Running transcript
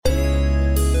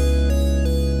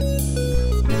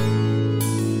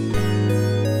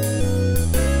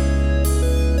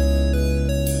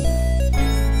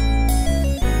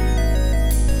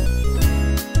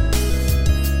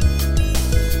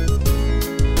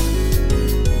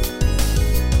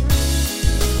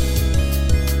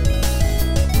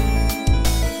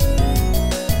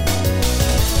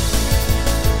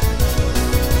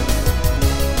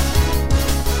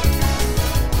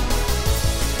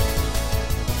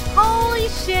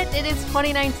shit, it is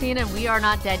 2019 and we are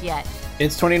not dead yet.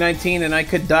 It's 2019 and I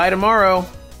could die tomorrow.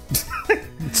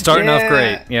 It's starting off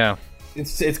great, yeah.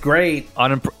 It's great.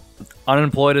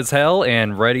 Unemployed as hell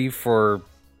and ready for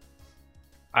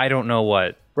I don't know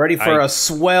what. Ready for a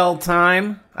swell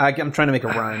time. I'm trying to make a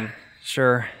rhyme.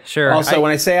 Sure. Also,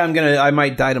 when I say I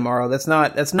might die tomorrow, that's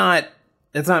not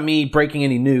me breaking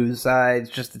any news. It's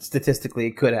just statistically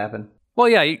it could happen. Well,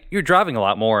 yeah, you're driving a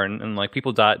lot more, and like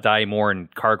people die more in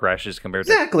car crashes compared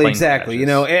to plane exactly. crashes. You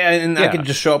know, and I could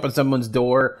just show up at someone's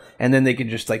door, and then they could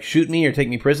just like shoot me or take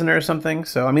me prisoner or something.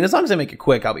 So I mean, as long as I make it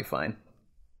quick, I'll be fine.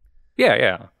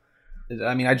 Yeah.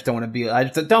 I mean, I just don't want to be.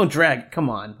 Don't drag. Come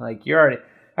on, like I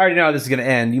already know how this is gonna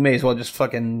end. You may as well just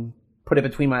fucking put it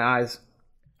between my eyes.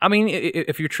 I mean,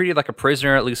 if you're treated like a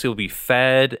prisoner, at least you'll be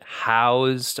fed,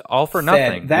 housed, all for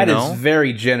nothing. That is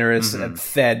very generous.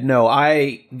 Fed. No,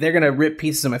 they're gonna rip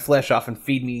pieces of my flesh off and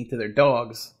feed me to their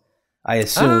dogs. I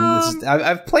assume.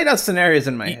 I've played out scenarios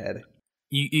in my head.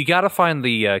 You got to find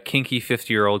the kinky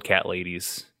 50-year-old cat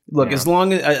ladies. Look, as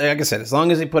long as, like I said, as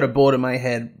long as they put a bullet in my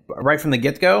head right from the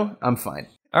get-go, I'm fine.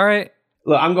 All right.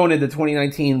 Look, I'm going into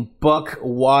 2019 buck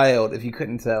wild, if you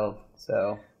couldn't tell.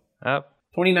 So,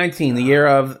 2019, the year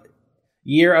of,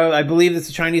 I believe it's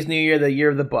the Chinese New Year, the year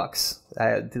of the bucks.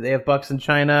 Do they have bucks in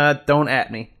China? Don't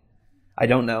at me. I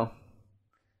don't know.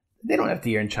 They don't have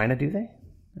deer in China, do they?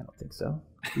 I don't think so.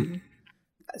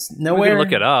 Nowhere. We can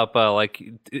look it up.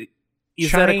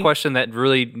 Is that a question that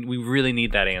we really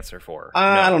need that answer for? No.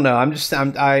 I don't know.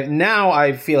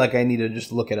 I feel like I need to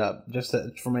just look it up just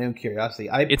for my own curiosity.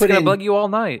 It's going to bug you all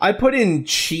night. I put in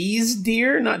cheese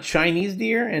deer, not Chinese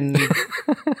deer, and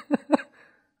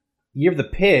year of the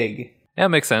pig. Yeah, it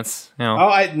makes sense. You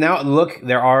know. Now look,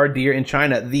 there are deer in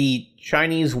China. The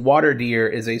Chinese water deer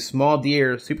is a small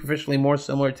deer, superficially more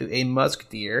similar to a musk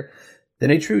deer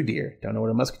than a true deer. Don't know what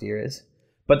a musk deer is.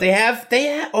 But they have,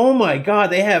 oh my god,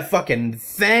 they have fucking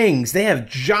fangs. They have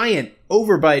giant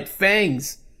overbite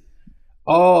fangs.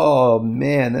 Oh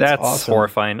man, that's awesome.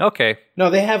 Horrifying. Okay. No,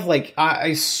 they have like,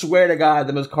 I swear to god,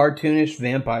 the most cartoonish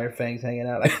vampire fangs hanging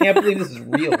out. I can't believe this is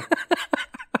real.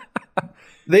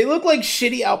 They look like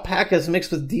shitty alpacas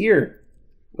mixed with deer.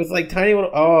 With like tiny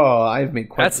little, I've made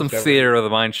quite. That's some theater of the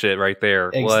mind shit right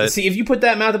there. See, if you put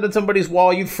that mounted on somebody's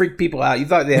wall, you'd freak people out. You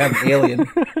thought they had an alien.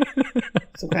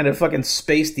 Some kind of fucking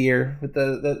space deer with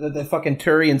the fucking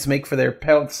Turians make for their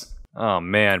pelts. Oh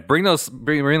man, bring those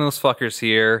fuckers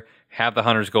here. Have the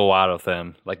hunters go out with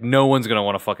them. Like no one's gonna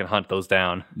want to fucking hunt those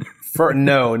down.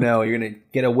 No, you're gonna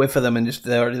get a whiff of them and just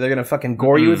they're gonna fucking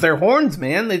gore you with their horns,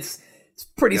 man. It's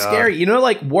pretty scary. You know,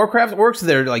 like Warcraft orcs,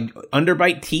 they're like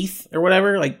underbite teeth or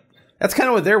whatever. Like that's kind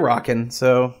of what they're rocking.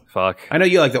 So fuck. I know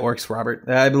you like the orcs, Robert.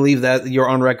 I believe that you're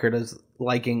on record as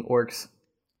liking orcs.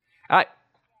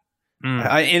 In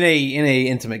a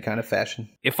intimate kind of fashion.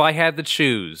 If I had to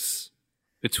choose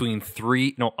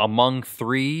among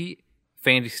three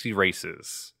fantasy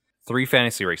races.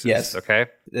 Yes. Okay.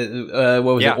 What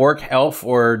was it? Orc, elf,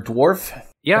 or dwarf?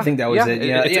 Yeah. I think that was it.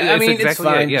 Yeah. I mean, exactly it's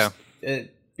fine. It, yeah.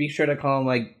 Be sure to call him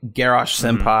like Garrosh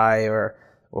Senpai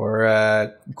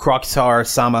or Kroxar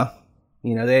Sama.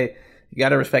 You know, you got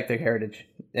to respect their heritage.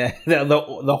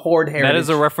 the horde heritage. That is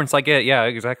a reference I get. Yeah,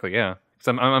 exactly. Yeah.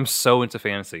 I'm so into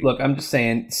fantasy. Look, I'm just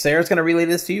saying, Sarah's going to relay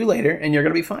this to you later, and you're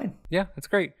going to be fine. Yeah, it's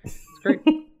great.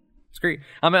 It's great.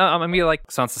 I'm going to be like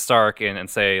Sansa Stark and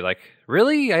say, like,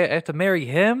 really? I have to marry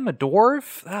him? A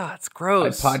dwarf? It's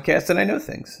gross. I podcast and I know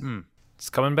things.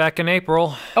 It's coming back in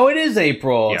April. Oh, it is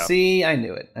April. Yeah. See, I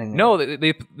knew it.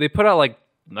 They put out like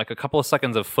a couple of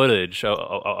seconds of footage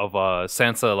of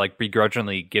Sansa like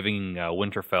begrudgingly giving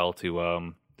Winterfell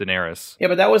to Daenerys. Yeah,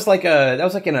 but that was like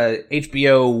in a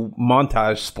HBO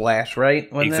montage splash,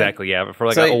 right? Wasn't exactly, yeah. But for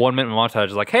like a 1 minute montage,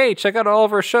 it's like, hey, check out all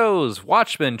of our shows: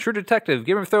 Watchmen, True Detective,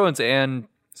 Game of Thrones, and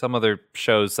some other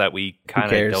shows that we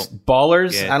kind of don't.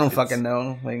 Ballers? I don't fucking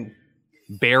know. Like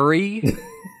Barry.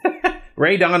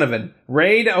 Ray Donovan.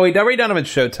 Ray Donovan's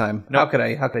Showtime. No. How could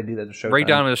I do that to Showtime? Ray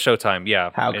Donovan's Showtime,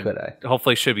 yeah. How could I?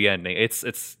 Hopefully it should be ending. It's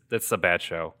a bad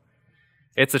show.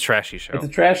 It's a trashy show. It's a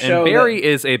trash show. And Barry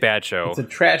is a bad show. It's a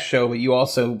trash show, but you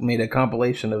also made a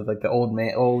compilation of like the old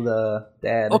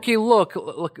dad. Okay,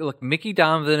 look. Mickey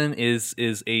Donovan is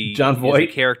a John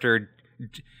Voight character.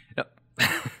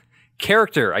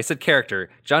 Character. I said character.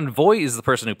 John Voight is the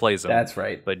person who plays him. That's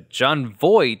right. But John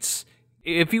Voight,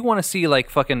 if you want to see like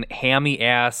fucking hammy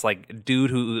ass like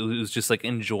dude who's just like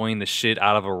enjoying the shit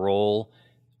out of a role,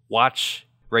 watch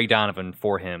Ray Donovan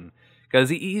for him. Because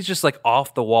he's just like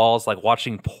off the walls, like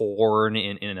watching porn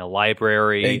in a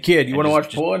library. Hey kid, you want to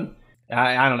watch porn?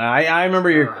 I don't know. I remember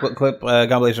your clip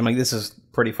compilation. I'm like, this is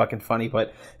pretty fucking funny,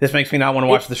 but this makes me not want to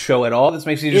watch the show at all. This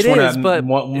makes me just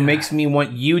makes me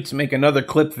want you to make another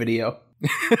clip video.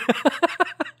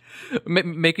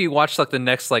 Make me watch like the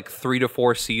next like 3 to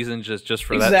 4 seasons just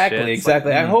for exactly, that shit.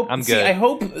 Exactly. Like, I hope. I'm good. I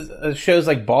hope shows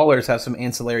like Ballers have some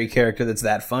ancillary character that's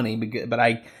that funny, but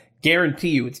I guarantee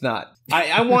you it's not.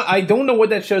 I don't know what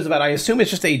that show's about. I assume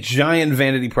it's just a giant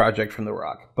vanity project from The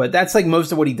Rock, but that's like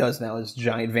most of what he does now is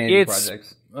giant vanity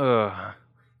projects.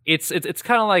 It's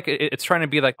kind of like it's trying to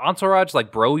be like Entourage,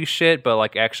 like bro-y shit, but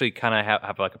like actually kind of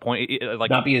have like a point.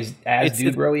 Like not be as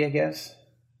dude bro-y, I guess.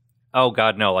 Oh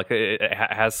God, no! Like it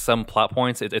has some plot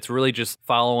points. It's really just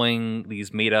following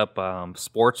these made up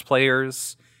sports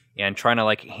players and trying to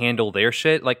like handle their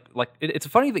shit. Like it's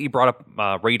funny that you brought up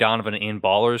Ray Donovan and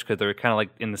Ballers because they're kind of like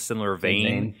in the similar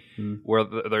vein where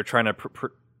they're trying to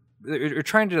they're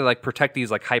trying to like protect these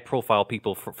like high profile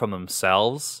people from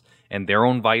themselves and their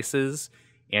own vices,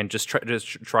 and just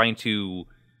trying to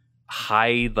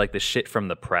hide like the shit from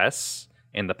the press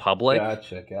and the public.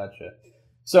 Gotcha.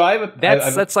 So I have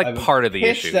that's part of the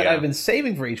issue that I've been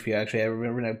saving for HBO. Actually, I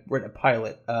remember when I read a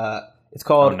pilot. It's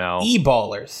called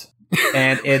E-Ballers,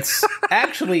 and it's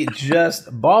actually just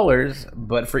ballers,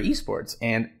 but for esports,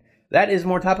 and that is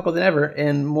more topical than ever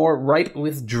and more ripe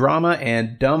with drama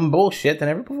and dumb bullshit than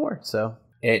ever before. So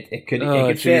it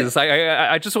could Jesus.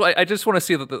 I just want to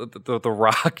see the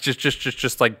Rock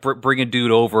just like bring a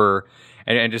dude over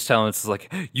and just tell him it's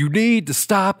like, you need to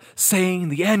stop saying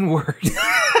the N-word.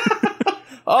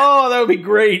 Oh, that would be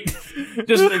great.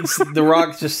 Just like, The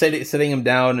Rock just sitting him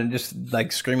down and just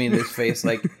like screaming in his face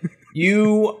like,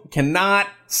 you cannot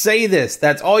say this.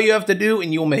 That's all you have to do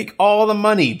and you'll make all the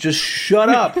money. Just shut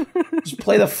up. Just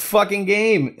play the fucking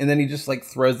game. And then he just like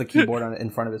throws the keyboard on it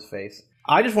in front of his face.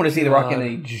 I just want to see The Rock in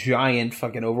a giant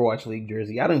fucking Overwatch League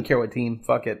jersey. I don't care what team.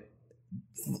 Fuck it.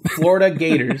 Florida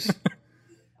Gators.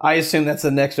 I assume that's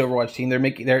the next Overwatch team.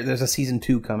 There's a season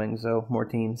 2 coming, so more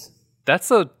teams.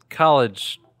 That's a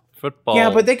college football.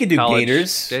 Yeah, but they could do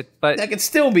Gators. But that could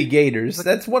still be Gators.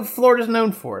 That's what Florida's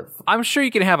known for. I'm sure you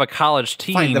can have a college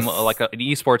team, like an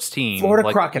esports team. Florida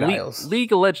like Crocodiles.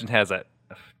 League of Legends has that.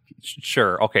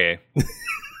 Sure, okay.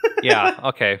 Yeah,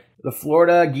 okay. The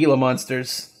Florida Gila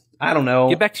Monsters. I don't know.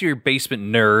 Get back to your basement,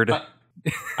 nerd.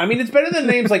 I mean, it's better than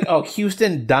names like,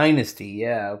 Houston Dynasty.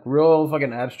 Yeah, real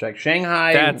fucking abstract.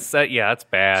 Shanghai. That's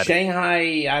bad.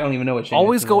 Shanghai, I don't even know what Shanghai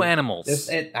Always go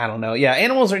animals. I don't know. Yeah,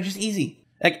 animals are just easy.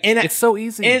 It's so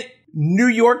easy. And New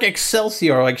York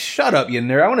Excelsior. Like, shut up, you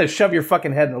nerd. I want to shove your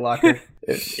fucking head in the locker.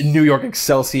 New York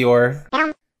Excelsior.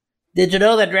 Did you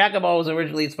know that Dragon Ball was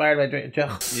originally inspired by Dragon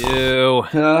Ball?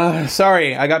 Ew.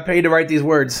 Sorry, I got paid to write these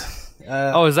words.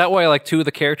 Is that why like 2 of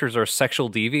the characters are sexual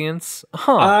deviants?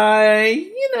 Huh.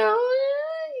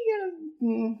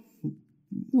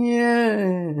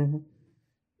 Yeah.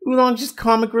 Oolong's just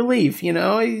comic relief,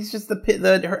 He's just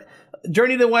the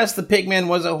Journey to the West, the Pigman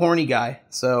was a horny guy.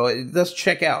 So let's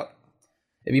check out.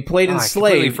 If you played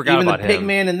Enslaved, even the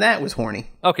Pigman in that was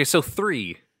horny. Okay, so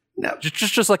 3. No.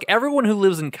 Just like everyone who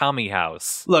lives in Kami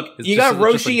House. Look, you got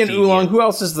Roshi and Oolong. Who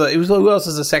else is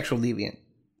a sexual deviant?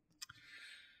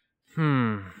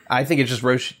 I think it's just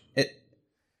Roshi.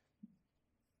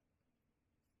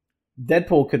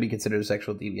 Deadpool could be considered a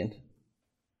sexual deviant.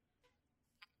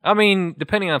 I mean,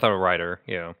 depending on the writer,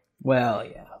 yeah. Well,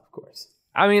 yeah, of course.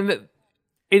 I mean,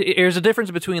 there's a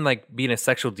difference between like being a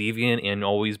sexual deviant and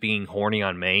always being horny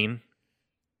on main.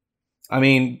 I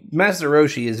mean, Master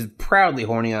Roshi is proudly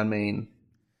horny on main.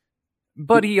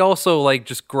 But he also like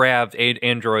just grabbed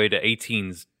Android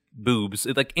 18's boobs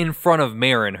like in front of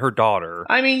Marin, her daughter.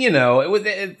 I mean,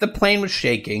 the plane was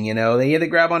shaking, they had to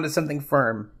grab onto something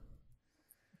firm.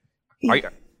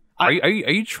 Are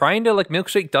you trying to like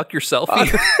milkshake duck yourself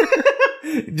here?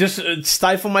 Just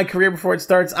stifle my career before it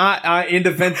starts. In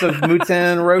defense of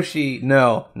Muten Roshi.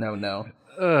 No.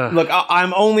 Look,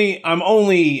 I'm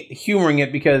only humoring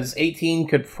it because 18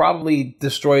 could probably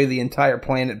destroy the entire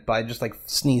planet by just like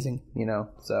sneezing,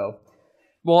 So,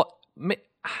 well,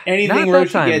 anything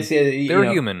Roshi gets, they're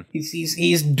human.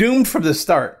 He's doomed from the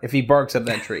start if he barks up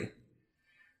that tree.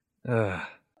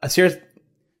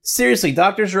 Seriously,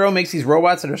 Dr. Zero makes these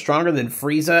robots that are stronger than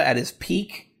Frieza at his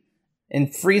peak. And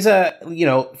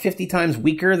Frieza, 50 times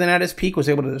weaker than at his peak, was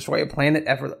able to destroy a planet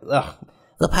ever. Ugh.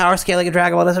 The power scaling of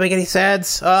Dragon Ball doesn't make any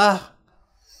sense. I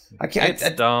can't. It's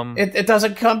dumb. It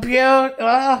doesn't compute.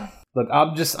 Look,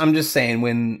 I'm just saying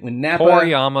when Nappa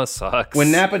Toriyama sucks.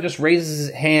 When Nappa just raises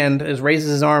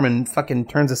his arm and fucking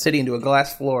turns the city into a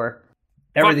glass floor.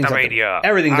 Everything's Fuck the media.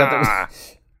 Everything's up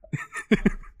there.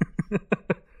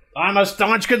 I'm a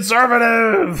staunch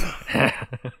conservative.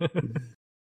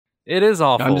 It is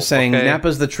awful. I'm just saying, okay?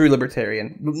 Nappa's the true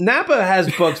libertarian. Nappa has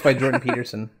books by Jordan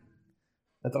Peterson.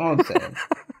 That's all I'm saying.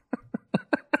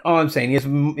 All I'm saying.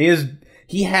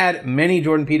 He had many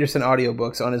Jordan Peterson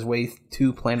audiobooks on his way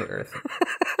to planet Earth.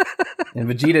 And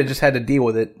Vegeta just had to deal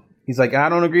with it. He's like, I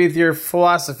don't agree with your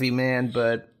philosophy, man,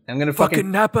 but I'm gonna fucking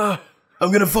Nappa.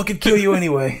 I'm gonna fucking kill you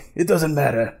anyway. It doesn't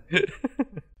matter.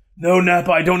 No,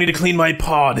 Nappa, I don't need to clean my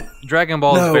pod. Dragon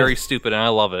Ball is very stupid, and I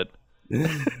love it.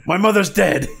 My mother's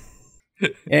dead.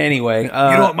 Anyway, you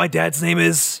know what my dad's name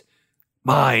is?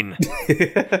 Mine. You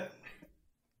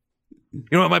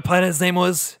know what my planet's name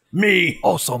was? Me.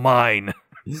 Also mine.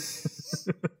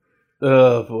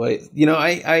 Oh boy. You know,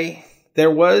 I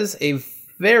there was a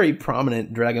very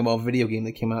prominent Dragon Ball video game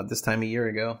that came out this time a year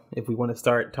ago. If we want to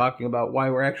start talking about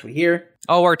why we're actually here.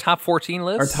 Oh, our top 14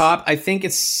 list? Our top, I think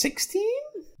it's 16?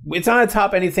 It's on a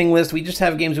top anything list. We just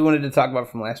have games we wanted to talk about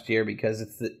from last year because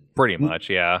it's pretty much,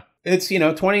 yeah. It's,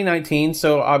 2019,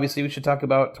 so obviously we should talk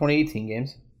about 2018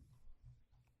 games.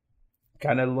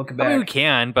 Kind of look back. I mean, we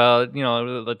can, but we've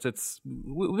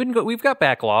got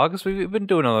backlogs. We've been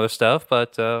doing other stuff,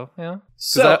 but yeah.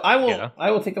 So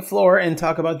I will take the floor and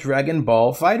talk about Dragon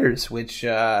Ball FighterZ, which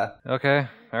okay,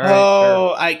 all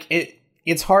right. Sure.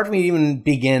 It's hard for me to even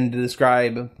begin to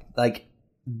describe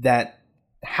that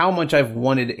how much I've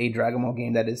wanted a Dragon Ball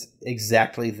game that is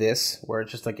exactly this, where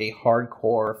it's just like a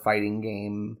hardcore fighting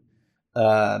game,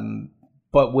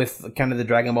 but with kind of the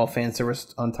Dragon Ball fan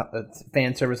service on top.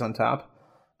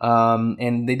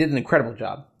 And they did an incredible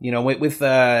job. With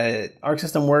Arc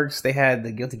System Works, they had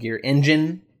the Guilty Gear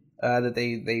engine that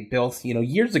they built,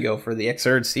 years ago for the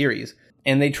Xrd series,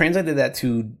 and they translated that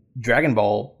to Dragon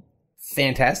Ball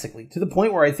fantastically, to the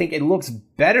point where I think it looks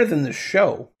better than the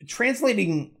show.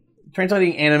 Translating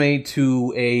anime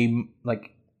to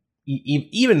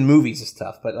even movies is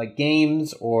tough, but like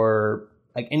games or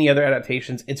like any other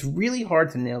adaptations, it's really hard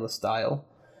to nail the style.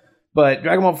 But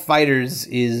Dragon Ball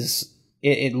FighterZ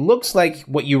it looks like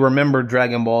what you remember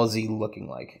Dragon Ball Z looking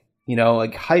like.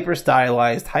 Like hyper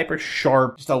stylized, hyper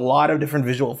sharp, just a lot of different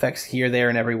visual effects here, there,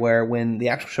 and everywhere, when the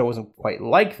actual show wasn't quite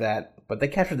like that. But they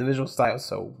captured the visual style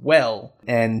so well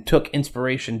and took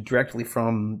inspiration directly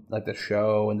from like the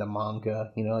show and the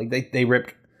manga. They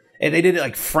ripped, and they did it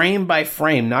like frame by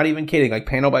frame, not even kidding, like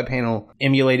panel by panel,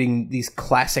 emulating these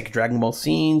classic Dragon Ball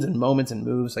scenes and moments and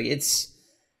moves. Like it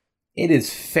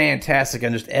is fantastic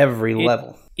on just every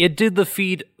level. It did the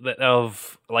feat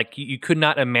of like you could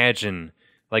not imagine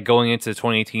like going into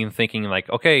 2018 thinking like,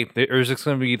 okay, there's just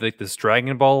going to be like this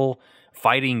Dragon Ball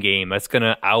fighting game that's going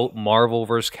to out Marvel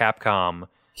vs. Capcom.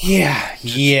 Yeah.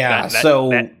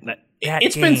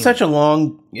 It's been such a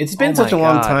long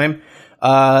time.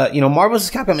 Marvel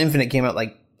vs. Capcom Infinite came out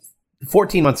like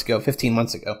 15 months ago.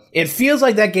 It feels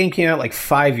like that game came out like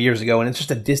 5 years ago, and it's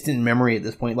just a distant memory at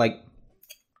this point. Like,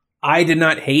 I did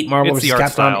not hate Marvel vs.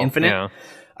 Capcom Infinite. Yeah.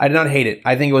 I did not hate it.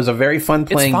 I think it was a very fun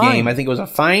playing game. I think it was a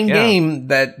fine game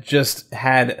that just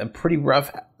had a pretty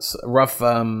rough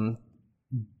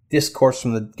discourse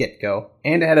from the get-go,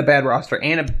 and it had a bad roster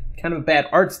and a kind of a bad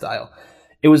art style.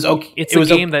 It was okay. It's a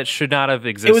game that should not have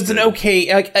existed. It was an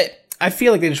okay. I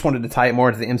feel like they just wanted to tie it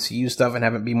more to the MCU stuff and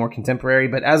have it be more contemporary,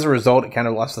 but as a result, it kind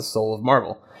of lost the soul of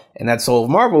Marvel. And that soul of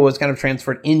Marvel was kind of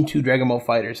transferred into Dragon Ball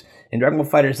FighterZ. And Dragon Ball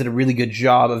FighterZ did a really good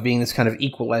job of being this kind of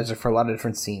equalizer for a lot of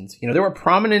different scenes. There were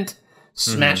prominent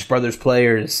Smash Brothers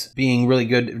players being really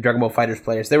good Dragon Ball FighterZ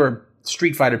players. There were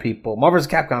Street Fighter people, Marvel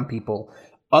vs. Capcom people,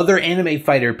 other anime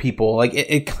fighter people. Like,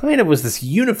 it kind of was this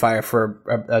unifier for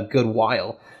a good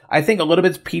while. I think a little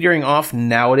bit's petering off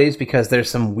nowadays because there's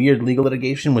some weird legal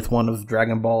litigation with one of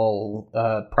Dragon Ball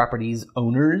properties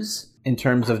owners in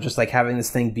terms of just like having this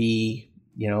thing be,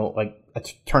 like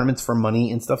tournaments for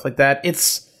money and stuff like that.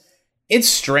 It's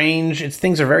strange.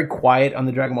 Things are very quiet on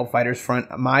the Dragon Ball FighterZ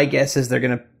front. My guess is they're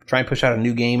going to try and push out a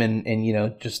new game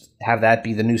and just have that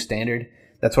be the new standard.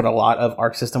 That's what a lot of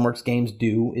Arc System Works games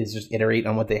do, is just iterate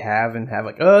on what they have and have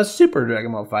like, Super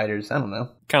Dragon Ball FighterZ. I don't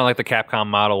know. Kind of like the Capcom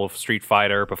model of Street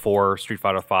Fighter before Street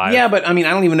Fighter V. Yeah, but I mean,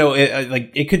 I don't even know.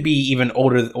 It could be even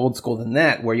old school than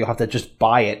that, where you'll have to just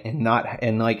buy it and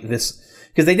like this.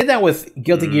 Because they did that with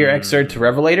Guilty Gear Xrd to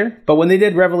Revelator. But when they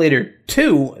did Revelator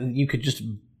 2, you could just,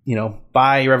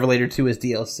 buy Revelator 2 as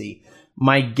DLC.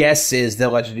 My guess is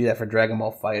they'll let you do that for Dragon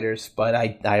Ball FighterZ, but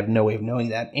I have no way of knowing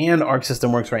that. And Arc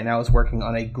System Works right now is working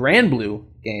on a Grand Blue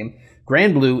game.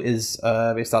 Grand Blue is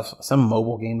based off some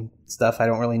mobile game stuff I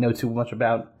don't really know too much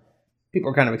about.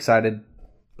 People are kind of excited,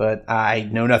 but I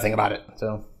know nothing about it.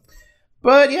 So,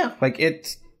 but yeah, like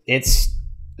it's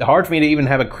hard for me to even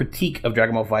have a critique of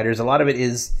Dragon Ball FighterZ. A lot of it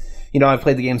is, I've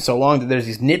played the game so long that there's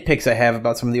these nitpicks I have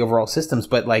about some of the overall systems,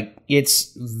 but like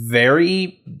it's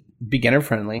very beginner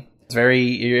friendly. It's very,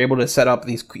 you're able to set up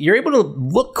these, you're able to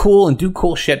look cool and do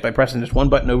cool shit by pressing just one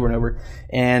button over and over.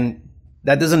 And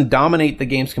that doesn't dominate the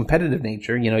game's competitive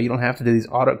nature. You know, you don't have to do these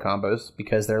auto combos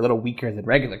because they're a little weaker than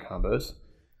regular combos.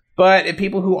 But if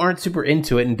people who aren't super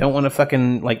into it and don't want to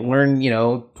fucking like learn,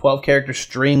 12 character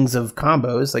strings of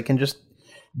combos, they can just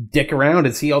dick around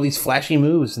and see all these flashy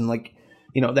moves. And like,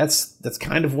 that's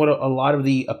kind of what a lot of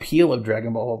the appeal of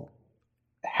Dragon Ball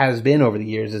has been over the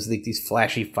years, is like these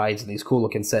flashy fights and these cool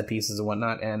looking set pieces and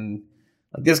whatnot. And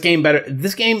like this game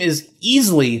is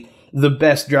easily the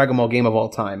best Dragon Ball game of all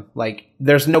time. Like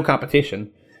there's no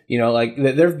competition. Like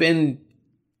there've been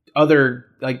other,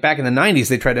 like back in the 90s,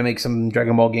 they tried to make some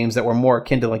Dragon Ball games that were more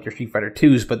akin to like your Street Fighter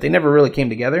 2s, but they never really came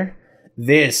together.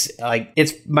 This, like,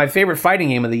 it's my favorite fighting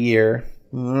game of the year.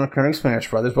 Current Smash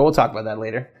Brothers, but we'll talk about that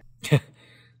later.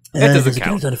 That doesn't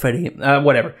count. On a fighting game.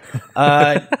 Whatever.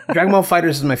 Dragon Ball FighterZ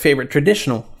is my favorite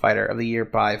traditional fighter of the year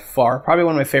by far. Probably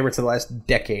one of my favorites of the last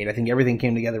decade. I think everything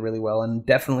came together really well and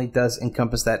definitely does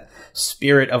encompass that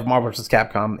spirit of Marvel vs.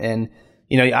 Capcom. And,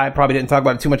 I probably didn't talk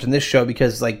about it too much in this show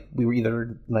because, like, we were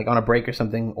either, like, on a break or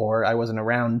something, or I wasn't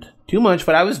around too much,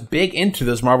 but I was big into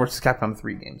those Marvel vs. Capcom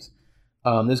 3 games.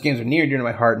 Those games are near and dear to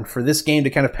my heart, and for this game to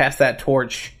kind of pass that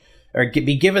torch, or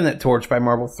be given that torch by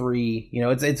Marvel 3,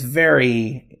 it's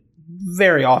very,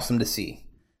 very awesome to see.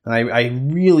 And I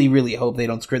really, really hope they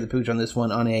don't screw the pooch on this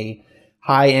one on a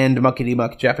high-end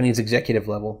muckety-muck Japanese executive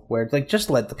level, where it's like,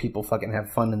 just let the people fucking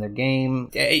have fun in their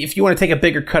game. If you want to take a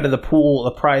bigger cut of the pool,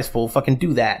 the prize pool, fucking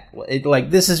do that.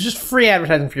 This is just free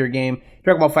advertising for your game.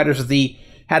 Dragon Ball FighterZ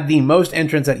had the most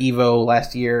entrants at EVO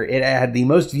last year. It had the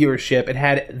most viewership. It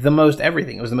had the most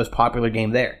everything. It was the most popular game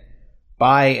there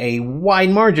by a wide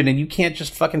margin, and you can't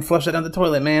just fucking flush it down the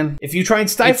toilet, man. If you try and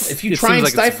stifle,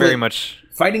 it's very much.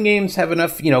 Fighting games have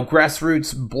enough,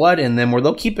 grassroots blood in them where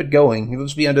they'll keep it going. It'll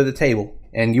just be under the table,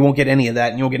 and you won't get any of that,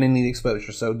 and you won't get any of the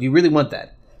exposure. So, do you really want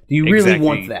that? Do you really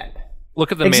want that?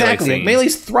 Look at the Melee scene.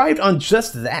 Melee's thrived on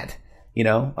just that.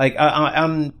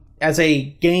 As a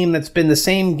game that's been the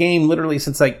same game literally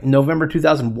since like November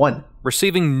 2001.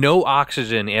 Receiving no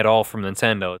oxygen at all from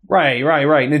Nintendo. Right.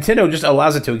 Nintendo just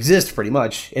allows it to exist pretty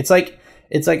much. It's like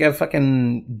a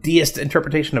fucking deist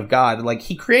interpretation of God. Like,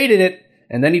 he created it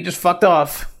and then he just fucked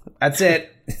off. That's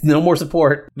it. No more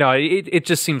support. No, it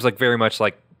just seems like very much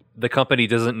like the company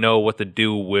doesn't know what to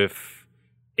do with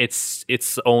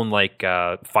its own like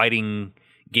fighting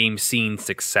game scene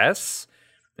success.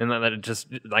 And then it just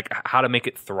like how to make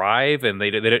it thrive, and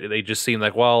they just seem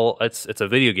like, well, it's a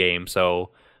video game, so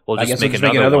we'll just make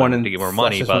another one to get more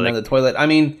money. But down the toilet. I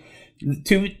mean,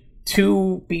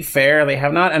 to be fair, they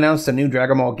have not announced a new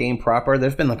Dragon Ball game proper.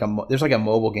 There's been there's a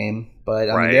mobile game, but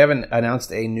I mean, they haven't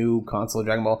announced a new console of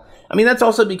Dragon Ball. I mean, that's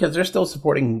also because they're still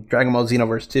supporting Dragon Ball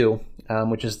Xenoverse 2,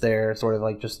 which is their sort of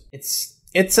like just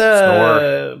it's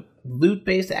a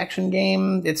loot-based action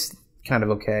game. It's kind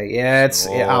of okay. Yeah,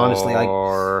 honestly,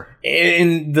 like,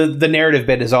 in the narrative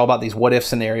bit is all about these what if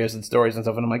scenarios and stories and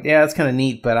stuff, and I'm like, yeah, that's kind of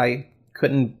neat, but I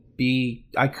couldn't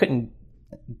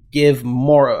give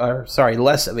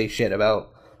less of a shit about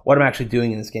what I'm actually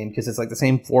doing in this game, because it's like the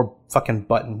same 4 fucking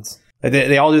buttons.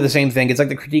 They all do the same thing. It's like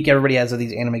the critique everybody has of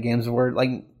these anime games where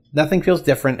like nothing feels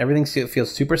different, everything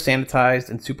feels super sanitized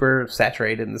and super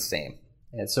saturated and the same,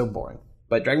 and it's so boring.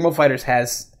 But Dragon Ball FighterZ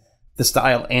has the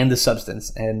style and the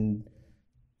substance, and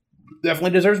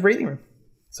definitely deserves breathing room.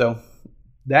 So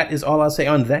that is all I'll say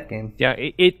on that game. Yeah,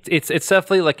 it's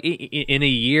definitely like in a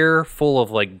year full of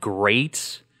like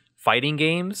great fighting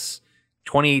games,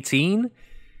 2018.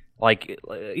 Like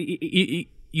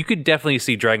you could definitely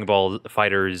see Dragon Ball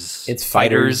FighterZ. It's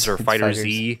Fighters or Fighter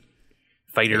Z.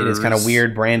 Fighters. It is kind of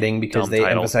weird branding because they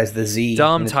emphasize the Z.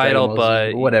 Dumb title,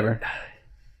 but whatever.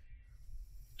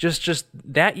 Just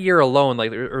that year alone,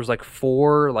 like there was like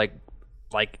 4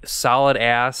 like solid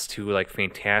ass to like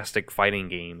fantastic fighting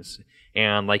games,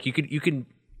 and like you could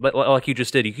like you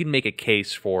just did, you could make a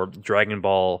case for Dragon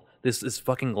Ball, this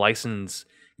fucking licensed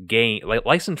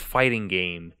fighting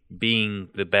game being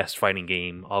the best fighting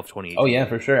game of 2018. Oh yeah,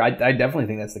 for sure. I definitely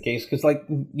think that's the case, because like,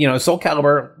 Soul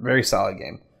Calibur, very solid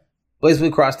game.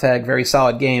 BlazBlue Cross Tag, very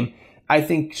solid game. I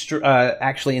think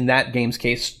actually in that game's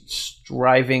case,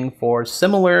 striving for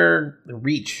similar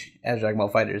reach as Dragon Ball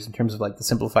FighterZ in terms of like the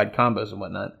simplified combos and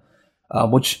whatnot,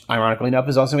 which ironically enough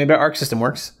is also made by Arc System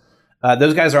Works.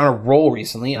 Those guys are on a roll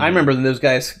recently. I remember that those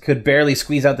guys could barely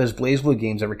squeeze out those BlazBlue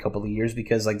games every couple of years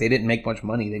because like they didn't make much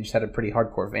money. They just had a pretty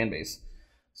hardcore fan base.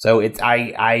 So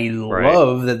I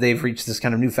love that they've reached this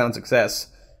kind of newfound success.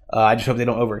 I just hope they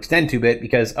don't overextend too bit,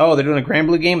 because they're doing a Grand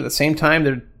Blue game at the same time.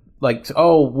 They're like,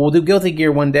 we'll do Guilty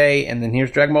Gear one day, and then here's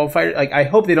Dragon Ball Fighter. Like, I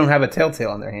hope they don't have a Telltale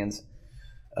on their hands.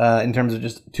 in terms of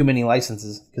just too many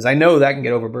licenses, because I know that can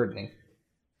get overburdening.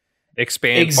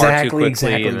 Expand far too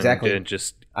quickly and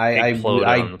just I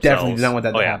definitely do not want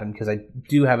that to happen, because I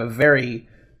do have a very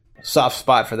soft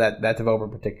spot for that developer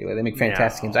in particular. They make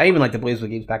fantastic games. I even like the BlazBlue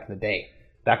games back in the day,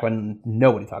 back when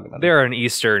nobody talked about them. They're an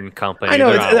Eastern company. I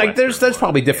know, it's like there's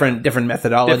probably different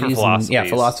methodologies, different philosophies. And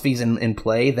philosophies in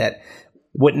play that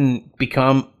wouldn't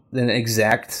become an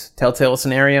exact Telltale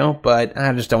scenario, but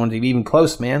I just don't want it to be even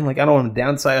close, man. Like, I don't want to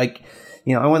downside. Like,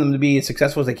 I want them to be as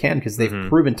successful as they can, because they've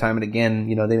proven time and again,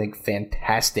 they make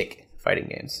fantastic fighting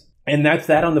games. And that's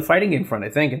that on the fighting game front, I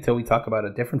think, until we talk about a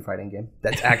different fighting game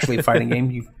that's actually a fighting game,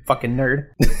 you fucking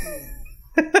nerd.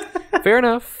 Fair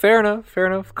enough.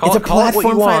 It's a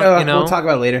platform fight. We'll talk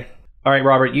about it later. All right,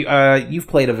 Robert, you've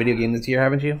played a video game this year,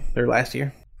 haven't you? Or last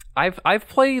year? I've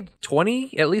played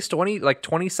at least 20, like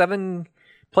 27,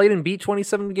 played and beat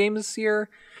 27 games this year,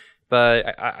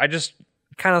 but I just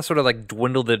kind of sort of like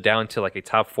dwindled it down to like a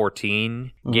top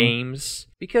 14 games,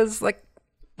 because like,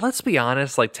 let's be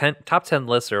honest, like top 10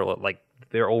 lists are like,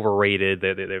 they're overrated,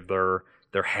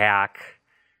 they're hack.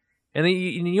 And then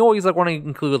you always like want to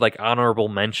include like honorable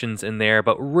mentions in there,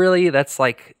 but really that's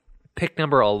like pick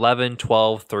number 11,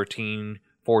 12, 13,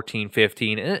 14,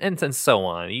 15, and so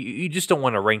on. You just don't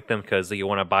want to rank them because you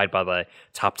want to abide by the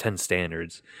top 10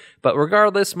 standards. But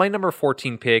regardless, my number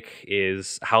 14 pick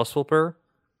is House Flipper.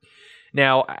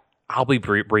 Now, I'll be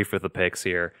brief with the picks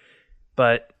here,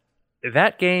 but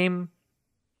that game,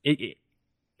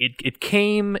 it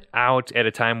came out at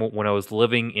a time when I was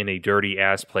living in a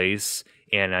dirty-ass place,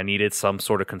 and I needed some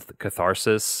sort of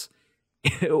catharsis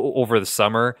over the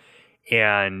summer.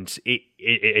 And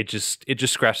it just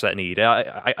scratched that need.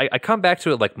 I come back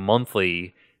to it like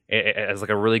monthly as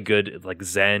like a really good like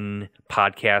Zen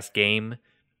podcast game.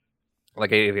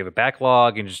 Like if you have a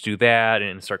backlog and just do that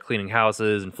and start cleaning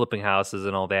houses and flipping houses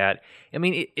and all that. I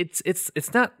mean,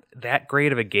 it's not that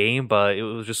great of a game, but it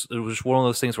was just one of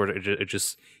those things where it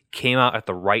just came out at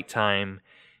the right time,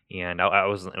 and I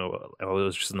was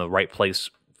just in the right place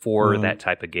for that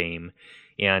type of game.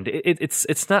 And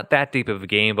it's not that deep of a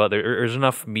game, but there's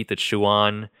enough meat to chew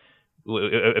on.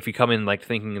 If you come in like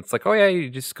thinking it's like, oh yeah, you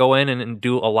just go in and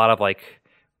do a lot of like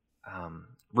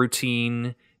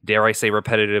routine, dare I say,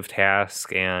 repetitive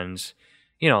tasks, and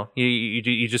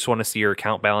you just want to see your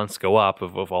account balance go up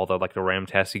of all the like the random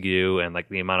tasks you do, and like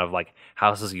the amount of like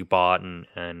houses you bought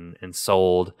and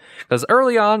sold. Because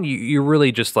early on, you're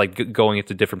really just like going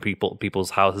into different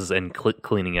people's houses and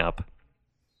cleaning up.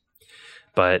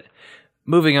 But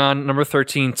moving on, number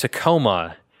 13,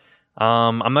 Tacoma.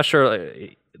 I'm not sure,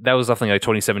 that was definitely a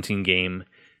 2017 game,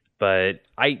 but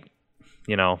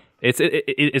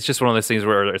it's just one of those things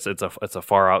where it's a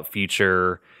far out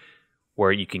future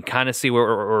where you can kind of see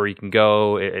where you can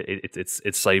go.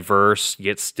 It's diverse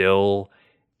yet still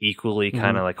equally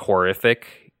kind of like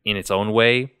horrific in its own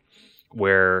way.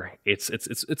 Where it's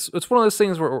one of those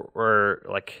things where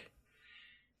like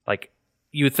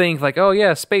you would think like, oh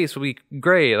yeah, space will be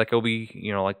great, like it'll be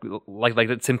like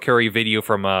the Tim Curry video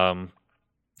from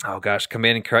oh gosh,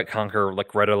 Command and Conquer,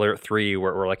 like Red Alert 3,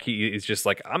 where like he's just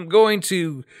like, I'm going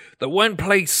to the one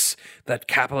place that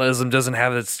capitalism doesn't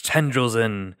have its tendrils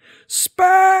in,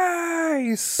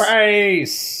 space. All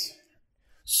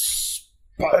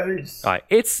right,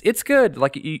 it's good.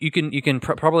 Like you can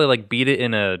probably like beat it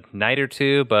in a night or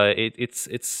two, but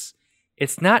it's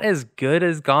not as good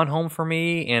as Gone Home for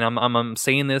me, and I'm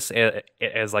saying this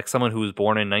as like someone who was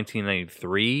born in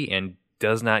 1993 and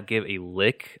does not give a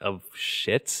lick of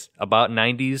shit about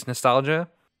 90s nostalgia.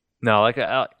 No, like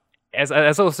as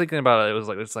I was thinking about it,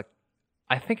 it's like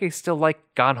I think I still like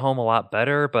Gone Home a lot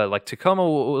better, but like Tacoma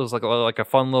was like a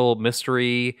fun little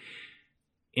mystery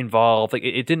involved. Like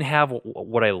it didn't have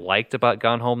what I liked about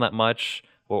Gone Home that much,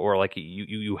 or like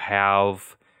you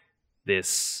have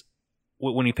this.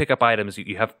 When you pick up items,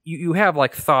 you have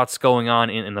like thoughts going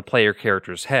on in the player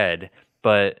character's head,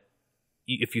 but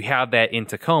if you have that in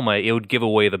Tacoma, it would give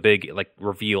away the big like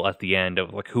reveal at the end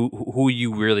of like who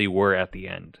you really were at the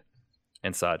end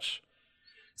and such.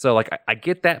 So like I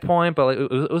get that point, but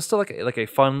it was still like a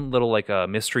fun little like a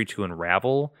mystery to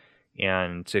unravel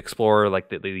and to explore like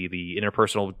the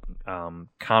interpersonal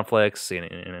conflicts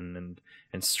and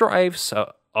strifes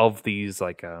of these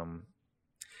like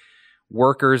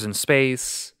workers in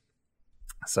space.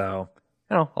 So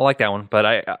I like that one, but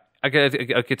I'll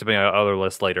get to my other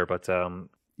list later. But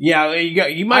yeah,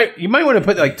 you might want to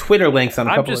put like Twitter links on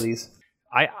a couple of these.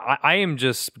 I am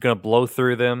just gonna blow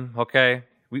through them. Okay,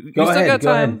 we go still ahead, got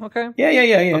time. Ahead. Okay. Yeah.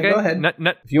 Okay. Go ahead.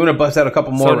 If you want to bust out a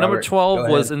couple more. So number 12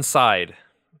 was Inside.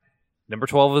 Number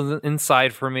 12 was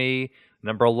Inside for me.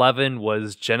 Number 11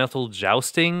 was Genital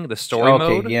Jousting, the story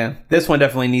mode. Yeah. This one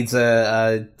definitely needs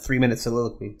a 3-minute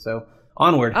soliloquy. So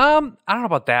onward. I don't know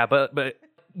about that, but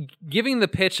giving the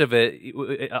pitch of it,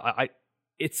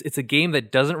 it's a game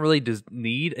that doesn't really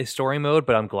need a story mode,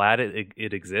 but I'm glad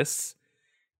it exists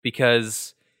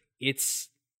because it's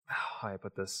how do I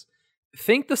put this?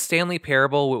 Think the Stanley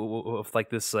Parable with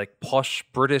like this like posh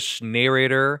British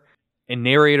narrator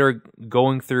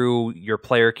going through your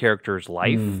player character's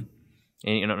life.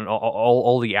 And you know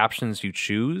all the options you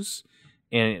choose,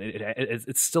 and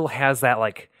it still has that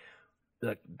like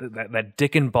that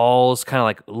dick and balls kind of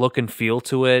like look and feel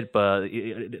to it, but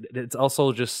it's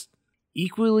also just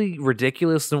equally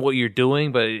ridiculous than what you're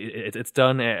doing, but it's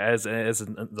done as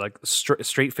like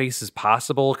straight face as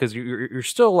possible because you're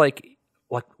still like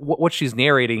what she's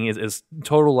narrating is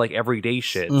total like everyday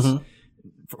shit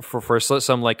for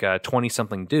some like a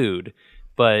 20-something dude.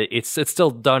 But it's still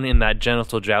done in that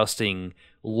genital jousting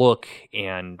look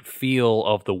and feel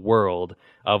of the world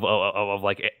of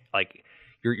like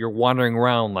you're wandering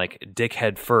around like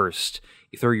dickhead first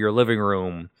through your living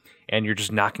room and you're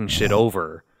just knocking shit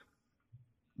over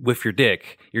with your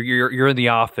dick. You're in the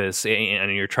office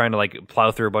and you're trying to like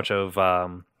plow through a bunch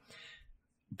of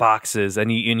boxes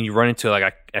and you run into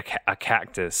like a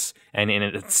cactus and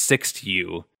it sticks to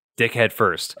you. Dickhead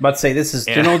first. I'm about to say this is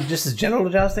genital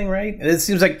jousting, right? It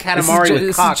seems like Katamari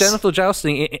with cocks. This is genital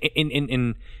jousting,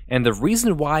 and the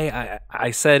reason why I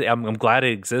said I'm glad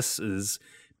it exists is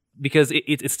because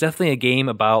it's definitely a game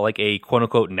about like a quote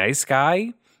unquote nice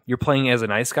guy. You're playing as a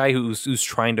nice guy who's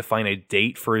trying to find a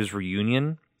date for his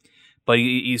reunion, but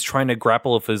he's trying to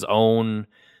grapple with his own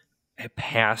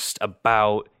past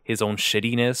about his own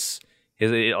shittiness.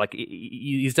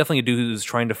 He's definitely a dude who's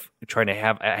trying to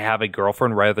have a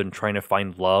girlfriend rather than trying to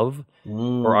find love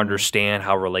or understand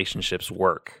how relationships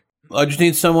work. I just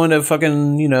need someone to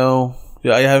fucking,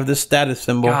 I have this status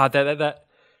symbol. God,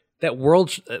 that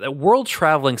world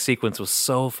traveling sequence was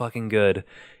so fucking good,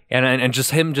 and just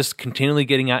him just continually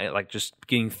getting out, like just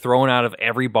getting thrown out of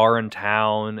every bar in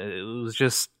town. It was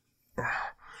just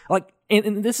like,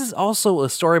 and this is also a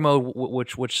story mode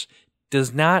which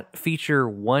does not feature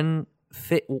one.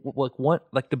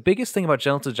 The biggest thing about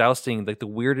genital jousting, like the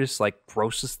weirdest, like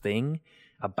grossest thing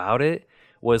about it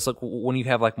was like when you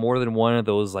have like more than one of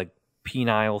those like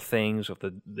penile things with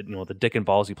the dick and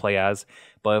balls you play as.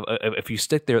 But if you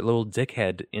stick their little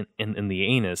dickhead in the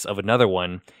anus of another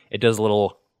one, it does a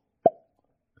little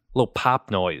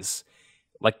pop noise,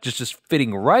 like just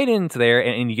fitting right into there,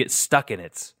 and you get stuck in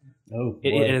it. Oh,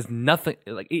 it has nothing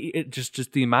like it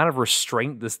just the amount of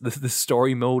restraint this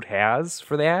story mode has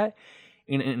for that.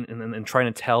 And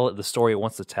trying to tell the story it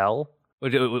wants to tell,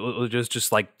 it was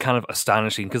just like kind of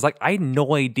astonishing because like I had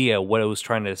no idea what it was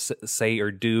trying to say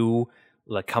or do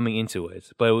like coming into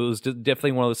it, but it was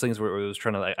definitely one of those things where it was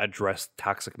trying to like address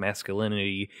toxic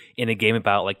masculinity in a game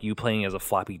about like you playing as a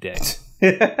floppy dick.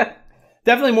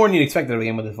 Definitely more than you'd expect out of a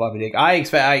game with a floppy dick.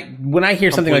 When I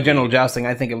hear something like genital jousting,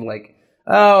 I think of like,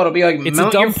 oh, it'll be like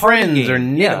Mount Your Friends or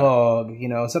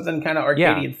Nidhogg, something kind of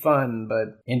arcadey and fun,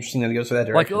 but interesting that it goes to that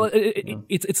direction. Like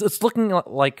it's looking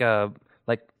like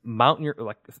Mount Your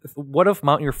what if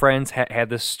Mount Your Friends had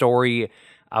this story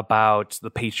about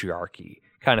the patriarchy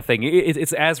kind of thing?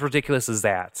 It's as ridiculous as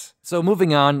that. So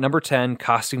moving on, number 10,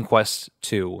 Costume Quest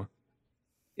 2.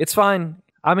 It's fine.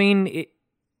 I mean,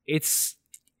 it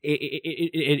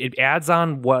adds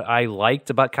on what I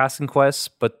liked about Costume Quest,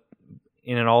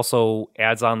 and it also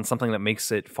adds on something that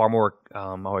makes it far more,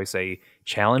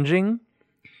 challenging.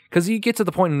 Because you get to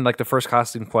the point in like the first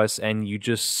Costume Quest and you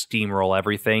just steamroll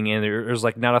everything, and there's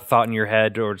like not a thought in your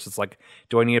head, or it's just like,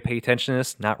 do I need to pay attention to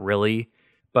this? Not really.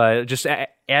 But just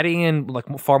adding in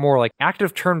like far more like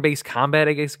active turn-based combat,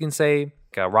 I guess you can say,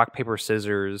 like, rock paper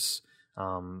scissors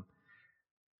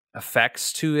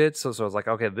effects to it. So it's like,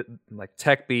 okay, like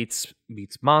tech beats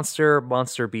monster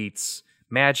beats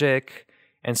magic,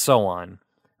 and so on.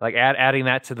 Like adding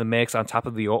that to the mix on top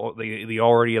of the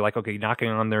already like, okay, knocking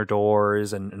on their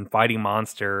doors and fighting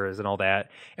monsters and all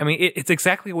that. I mean, it's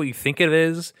exactly what you think it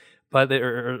is, but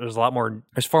there's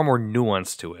far more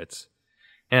nuance to it.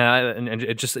 And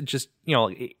it just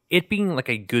it being like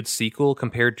a good sequel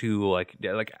compared to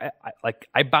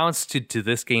I bounced to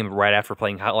this game right after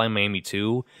playing Hotline Miami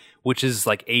 2, which is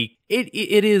like it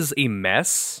is a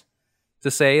mess. To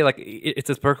say like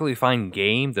it's a perfectly fine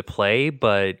game to play,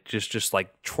 but just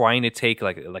like trying to take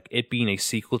like it being a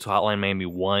sequel to Hotline Miami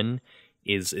 1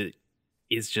 is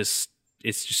just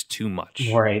too much.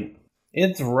 Right.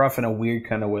 It's rough in a weird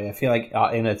kind of way. I feel like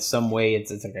in some way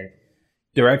it's like a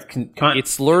direct.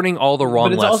 It's learning all the wrong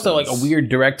lessons. But it's also like a weird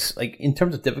direct, like in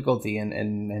terms of difficulty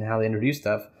and how they introduce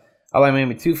stuff. Hotline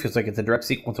Miami 2 feels like it's a direct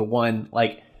sequel to 1.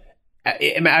 Like,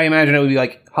 I imagine it would be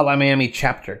like Hotline Miami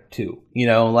Chapter 2. You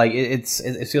know, like it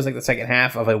feels like the second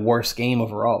half of a worse game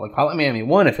overall. Like Hotline Miami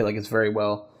 1, I feel like it's very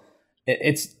well.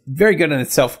 It's very good in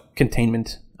its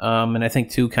self-containment. And I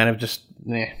think 2 kind of just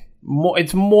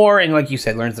it's more, and like you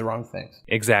said, learns the wrong things.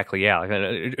 Exactly, yeah. Like,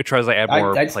 it tries to add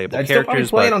more playable I'd characters.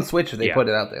 Still play it on Switch if they put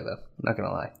it out there, though. I'm not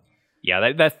gonna lie.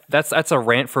 Yeah, that's a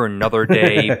rant for another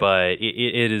day, but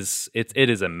it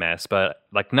is a mess. But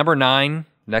like number 9,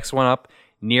 next one up,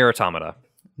 Nier Automata.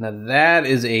 Now that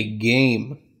is a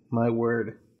game. My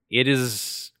word, it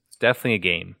is definitely a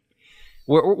game.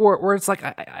 Where it's like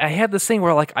I had this thing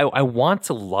where like I want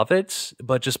to love it,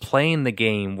 but just playing the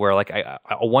game where like I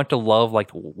want to love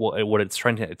like what it's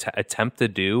trying to attempt to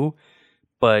do,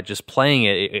 but just playing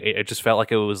it just felt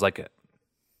like it was like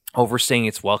overstaying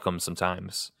its welcome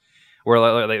sometimes. Where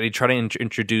like they try to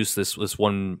introduce this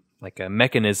one like a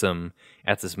mechanism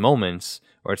at this moment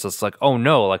where it's just like, oh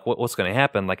no, like what's going to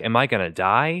happen? Like, am I going to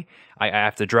die? I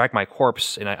have to drag my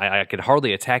corpse, and I could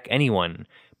hardly attack anyone.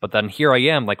 But then here I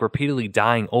am, like repeatedly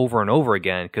dying over and over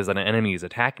again because an enemy is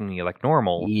attacking me like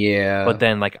normal. Yeah. But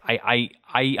then like I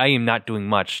am not doing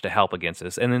much to help against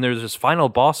this. And then there's this final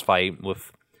boss fight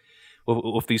with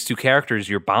these two characters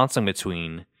you're bouncing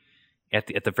between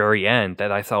at the very end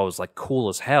that I thought was like cool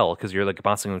as hell, because you're like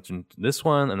bouncing between this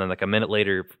one and then like a minute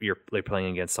later you're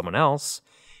playing against someone else,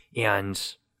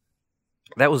 and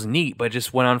that was neat. But it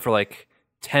just went on for like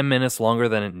 10 minutes longer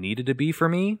than it needed to be for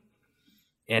me.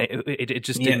 And it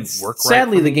just didn't work right.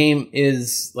 Sadly, the game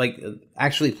is like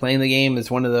actually playing the game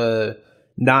is one of the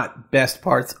not best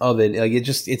parts of it. Like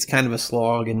it's kind of a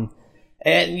slog, and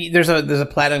there's a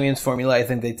Platinum Games formula I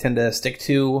think they tend to stick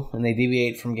to, and they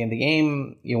deviate from game to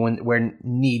game, you know, where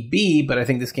need be. But I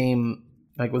think this game,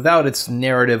 like without its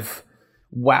narrative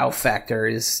wow factor,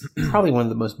 is probably one of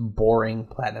the most boring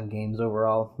Platinum games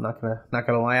overall. Not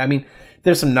gonna lie. I mean,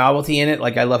 there's some novelty in it.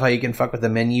 Like I love how you can fuck with the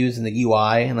menus and the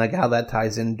UI, and like how that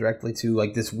ties in directly to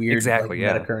like this weird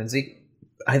meta currency.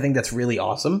 I think that's really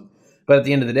awesome. But at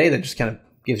the end of the day, that just kind of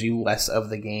gives you less of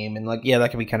the game, and like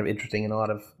that can be kind of interesting in a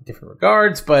lot of different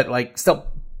regards. But like still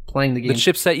playing the game. The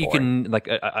chipset you can like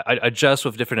adjust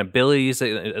with different abilities.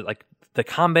 Like the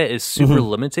combat is super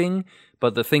limiting.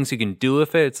 But the things you can do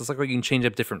with it, it's just like you can change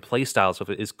up different play styles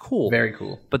with it, is cool. Very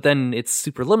cool. But then it's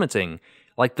super limiting.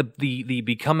 Like the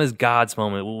become as gods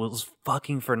moment was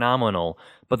fucking phenomenal.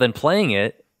 But then playing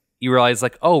it, you realize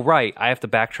like, oh right, I have to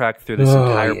backtrack through this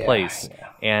entire place,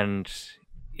 and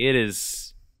it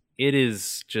is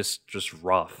just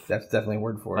rough. That's definitely a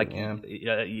word for it. Like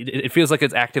it feels like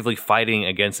it's actively fighting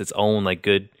against its own like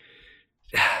good.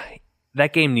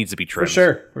 That game needs to be trimmed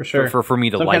for sure. For me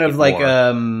to some like kind of it like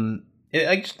more.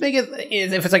 Like just make it,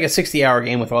 if it's like a 60-hour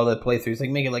game with all the playthroughs, like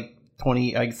make it like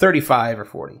 20, like 35 or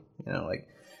 40. You know, like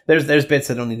there's bits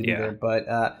that don't need to be there. But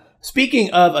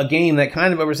speaking of a game that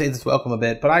kind of overstays its welcome a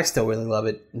bit, but I still really love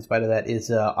it in spite of that, is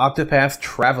Octopath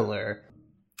Traveler.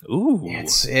 Ooh,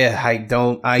 I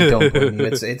don't blame you.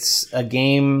 It's a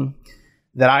game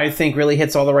that I think really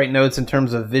hits all the right notes in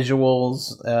terms of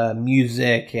visuals,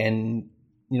 music, and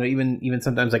even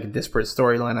sometimes like a disparate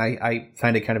storyline. I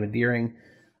find it kind of endearing.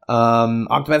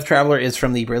 Octopath Traveler is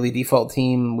from the Bravely Default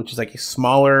team, which is like a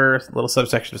smaller little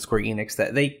subsection of Square Enix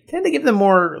that they tend to give them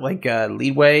more like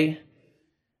leadway.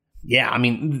 Yeah, I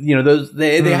mean,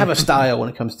 they have a style when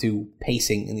it comes to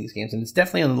pacing in these games, and it's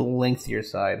definitely on the lengthier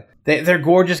side. They're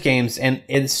gorgeous games, and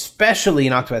especially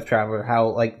in Octopath Traveler,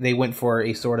 how like they went for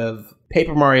a sort of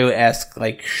Paper Mario-esque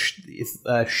like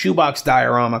shoebox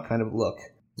diorama kind of look,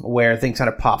 where things kind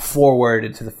of pop forward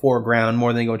into the foreground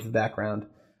more than they go into the background.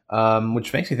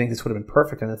 Which makes me think this would have been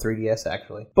perfect on the 3DS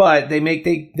actually. But they make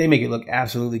it look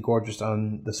absolutely gorgeous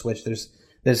on the Switch.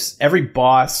 There's every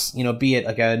boss, be it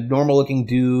like a normal looking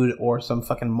dude or some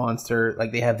fucking monster,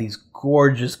 like they have these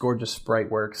gorgeous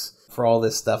sprite works for all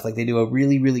this stuff. Like they do a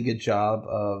really, really good job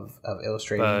of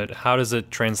illustrating. But how does it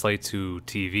translate to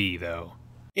TV though?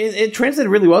 It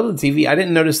translated really well to the TV. I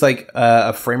didn't notice like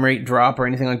a frame rate drop or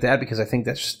anything like that, because I think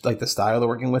that's just like the style they're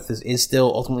working with is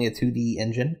still ultimately a 2D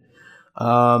engine.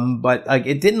 But like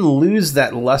it didn't lose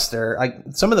that luster. Like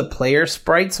some of the player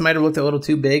sprites might have looked a little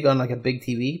too big on like a big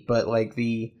TV, but like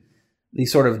the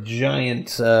sort of giant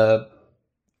sort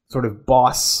of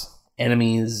boss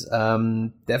enemies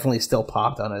definitely still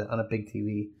popped on a big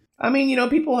TV. I mean,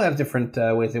 people have different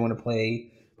ways they want to play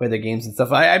their games and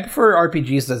stuff. I prefer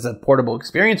RPGs as a portable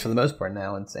experience for the most part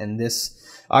now, and this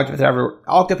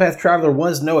Octopath Traveler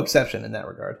was no exception in that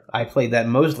regard. I played that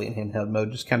mostly in handheld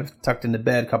mode, just kind of tucked into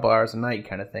bed a couple hours a night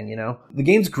kind of thing, The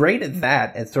game's great at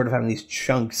that, at sort of having these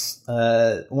chunks.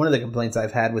 One of the complaints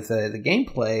I've had with the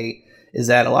gameplay is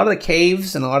that a lot of the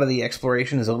caves and a lot of the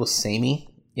exploration is a little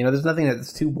samey. You know, there's nothing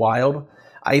that's too wild.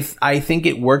 I think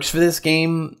it works for this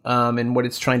game and what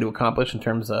it's trying to accomplish in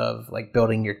terms of like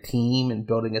building your team and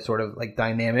building a sort of like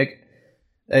dynamic.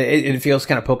 It feels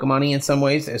kind of Pokemon-y in some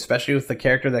ways, especially with the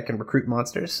character that can recruit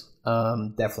monsters.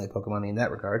 Definitely Pokemon-y in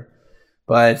that regard.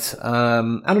 But I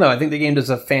don't know. I think the game does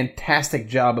a fantastic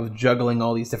job of juggling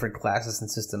all these different classes and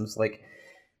systems. Like,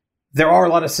 there are a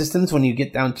lot of systems when you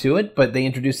get down to it, but they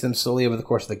introduce them slowly over the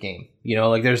course of the game. You know,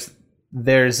 like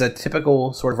there's a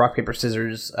typical sort of rock, paper,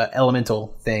 scissors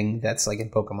elemental thing that's like in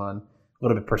Pokemon, a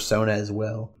little bit Persona as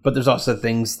well. But there's also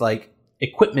things like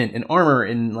equipment and armor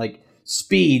and like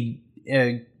speed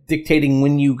dictating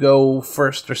when you go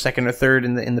first or second or third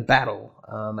in the battle.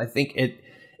 I think it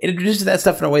introduces that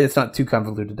stuff in a way that's not too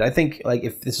convoluted. I think like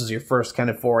if this is your first kind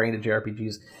of foray into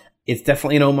JRPGs, it's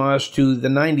definitely an homage to the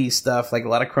 90s stuff, like a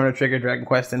lot of Chrono Trigger, Dragon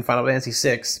Quest, and Final Fantasy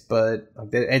VI, but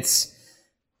it's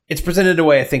presented in a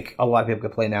way I think a lot of people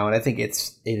could play now, and I think it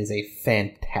is a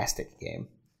fantastic game.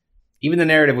 Even the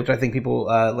narrative, which I think people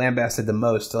lambasted the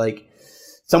most, like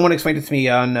someone explained it to me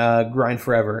on Grind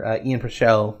Forever, Ian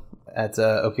Purcell at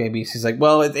OKBeast. He's like,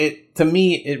 well, it to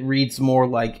me it reads more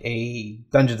like a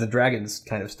Dungeons and Dragons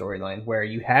kind of storyline, where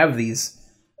you have these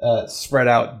spread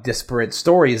out, disparate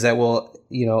stories that will,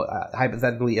 you know,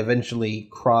 hypothetically eventually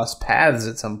cross paths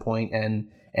at some point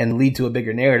and lead to a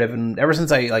bigger narrative. And ever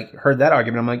since I like heard that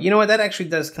argument, I'm like, you know what, that actually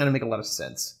does kind of make a lot of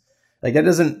sense. Like that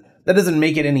doesn't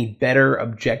make it any better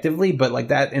objectively, but like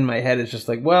that in my head is just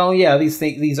like, well, yeah,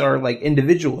 these are like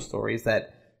individual stories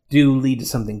that do lead to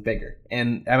something bigger.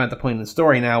 And I'm at the point in the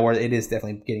story now where it is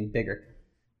definitely getting bigger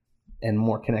and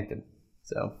more connected.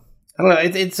 So I don't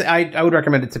know. I would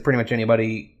recommend it to pretty much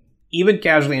anybody, even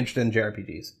casually interested in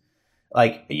JRPGs.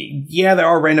 Like, yeah, there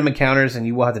are random encounters, and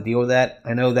you will have to deal with that.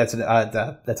 I know that's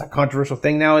a controversial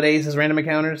thing nowadays, is random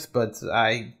encounters, but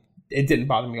it didn't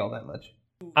bother me all that much.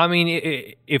 I mean,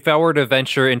 if I were to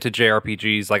venture into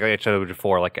JRPGs, like I said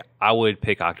before, like I would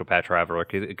pick Octopath Traveler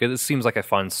because it seems like a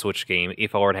fun Switch game.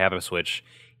 If I were to have a Switch,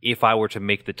 if I were to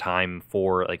make the time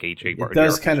for like a JRPG, it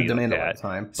does kind of demand a lot of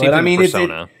time. But I mean,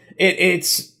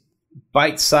 it's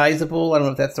bite-sizable. I don't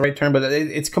know if that's the right term, but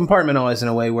it's compartmentalized in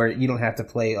a way where you don't have to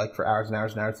play like for hours and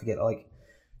hours and hours to get like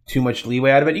too much leeway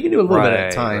out of it. You can do a little bit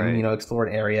at a time, you know, explore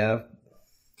an area.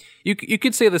 You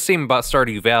could say the same about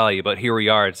Stardew Valley, but here we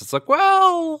are. It's like,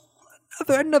 well,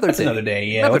 another day.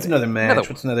 Yeah, what's another match?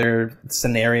 What's another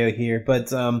scenario here? But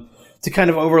to kind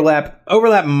of overlap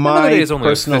my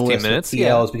personal list with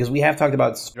TL's, because we have talked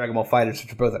about Dragon Ball FighterZ,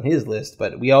 which are both on his list,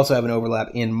 but we also have an overlap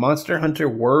in Monster Hunter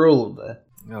World.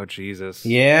 Oh Jesus!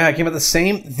 Yeah, I came out the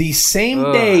same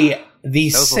day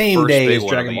as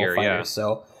Dragon Ball FighterZ. Yeah.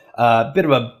 So a bit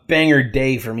of a banger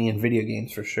day for me in video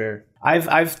games for sure.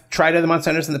 I've tried other Monster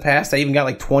Hunters in the past. I even got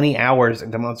like 20 hours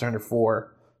into Monster Hunter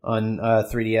 4 on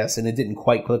 3DS, and it didn't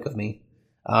quite click with me.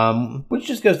 Which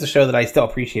just goes to show that I still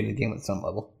appreciated the game at some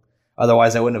level.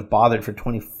 Otherwise, I wouldn't have bothered for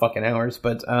 20 fucking hours.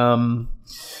 But I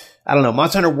don't know.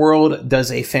 Monster Hunter World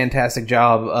does a fantastic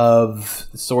job of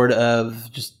sort of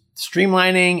just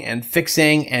streamlining and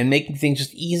fixing and making things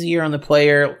just easier on the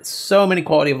player. So many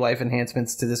quality of life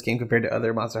enhancements to this game compared to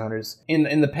other Monster Hunters.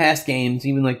 In the past games,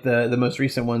 even like the most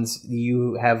recent ones,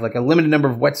 you have like a limited number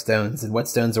of whetstones, and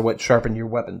whetstones are what sharpen your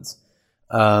weapons.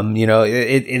 You know,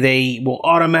 they will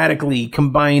automatically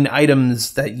combine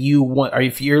items that you want. Or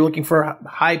if you're looking for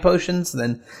high potions,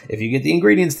 then if you get the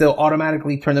ingredients, they'll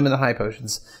automatically turn them into high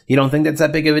potions. You don't think that's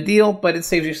that big of a deal, but it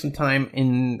saves you some time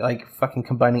in like fucking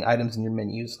combining items in your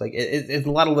menus. Like it's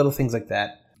a lot of little things like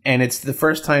that. And it's the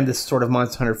first time this sort of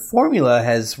Monster Hunter formula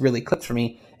has really clicked for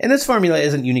me. And this formula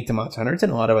isn't unique to Monster Hunter; it's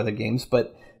in a lot of other games,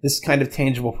 but this kind of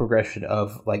tangible progression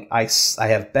of like I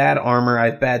have bad armor, I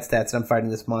have bad stats, and I'm fighting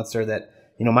this monster that,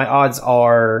 you know, my odds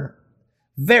are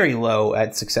very low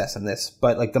at success in this.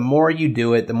 But like the more you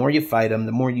do it, the more you fight them,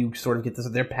 the more you sort of get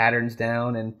their patterns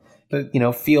down, and you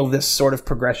know, feel this sort of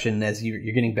progression as you're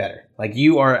getting better. Like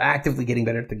you are actively getting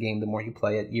better at the game the more you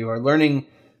play it. You are learning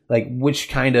like which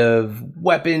kind of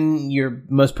weapon you're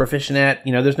most proficient at.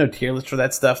 You know, there's no tier list for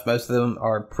that stuff. Most of them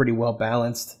are pretty well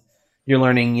balanced. You're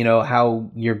learning, you know,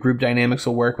 how your group dynamics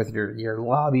will work with your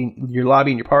lobby and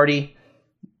your party.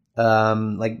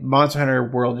 Like Monster Hunter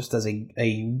World just does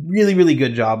a really, really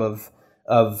good job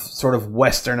of sort of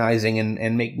westernizing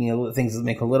and making things that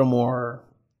make a little more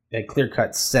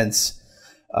clear-cut sense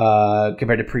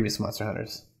compared to previous Monster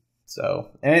Hunters.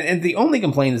 So, and the only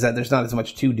complaint is that there's not as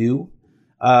much to do.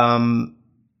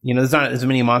 You know, there's not as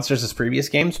many monsters as previous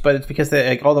games, but it's because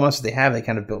like all the monsters they have, they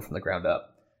kind of built from the ground up.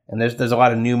 And there's a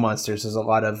lot of new monsters. There's a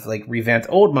lot of like revamped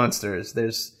old monsters.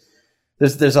 There's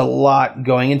there's a lot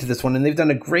going into this one, and they've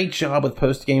done a great job with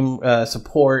post game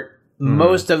support.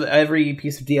 Most of every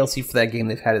piece of DLC for that game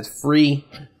they've had is free.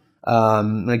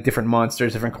 Like different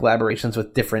monsters, different collaborations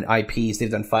with different IPs.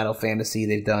 They've done Final Fantasy,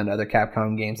 they've done other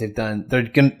Capcom games,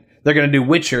 they're gonna do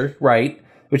Witcher, right?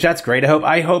 Which that's great.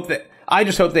 I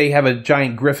just hope they have a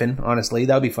giant griffin. Honestly,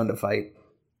 that would be fun to fight.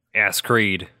 Ass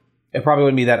Creed. It probably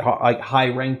wouldn't be that high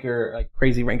rank or like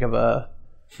crazy rank of a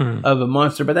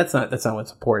monster, but that's not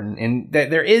what's important. And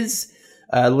there is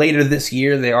later this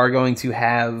year they are going to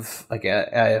have like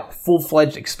a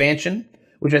full-fledged expansion,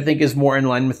 which I think is more in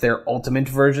line with their ultimate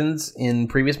versions in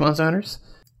previous Monster Hunters.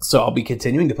 So I'll be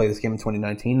continuing to play this game in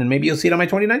 2019, and maybe you'll see it on my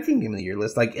 2019 Game of the Year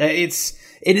list. Like it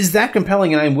is that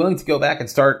compelling, and I'm willing to go back and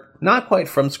start not quite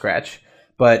from scratch,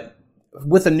 but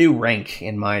with a new rank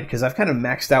in mind, because I've kind of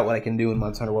maxed out what I can do in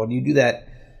Monster Hunter World. You do that,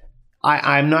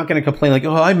 I'm not going to complain like,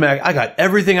 oh, I got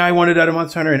everything I wanted out of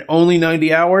Monster Hunter in only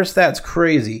 90 hours. That's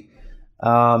crazy.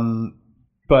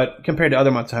 But compared to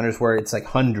other Monster Hunters where it's like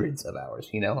hundreds of hours,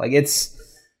 like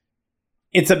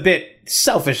it's a bit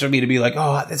selfish of me to be like,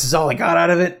 oh, this is all I got out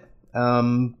of it.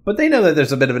 But they know that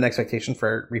there's a bit of an expectation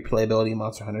for replayability in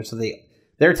Monster Hunter, so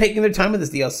they're taking their time with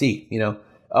this DLC.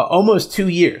 Almost 2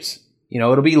 years.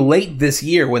 It'll be late this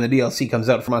year when the DLC comes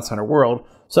out for Monster Hunter World.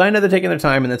 So I know they're taking their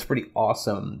time, and that's pretty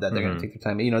awesome that they're going to take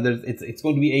their time. It's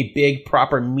going to be a big,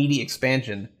 proper, meaty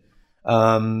expansion.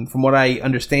 From what I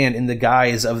understand, in the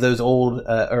guise of those old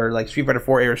or like Street Fighter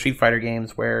 4 era Street Fighter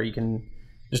games where you can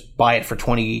just buy it for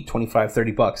 $20, $25,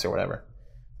 $30 or whatever.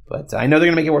 But I know they're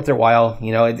going to make it worth their while.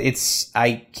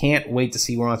 I can't wait to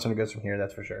see where Monster Hunter goes from here,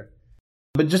 that's for sure.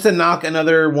 But just to knock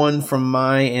another one from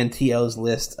my and TL's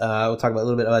list, we'll talk about a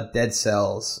little bit about Dead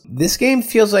Cells. This game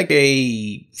feels like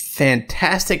a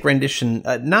fantastic rendition,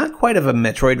 not quite of a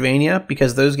Metroidvania,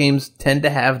 because those games tend to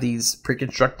have these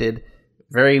pre-constructed,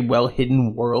 very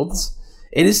well-hidden worlds.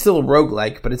 It is still a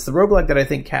roguelike, but it's the roguelike that I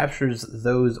think captures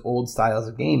those old styles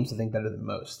of games, I think, better than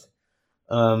most.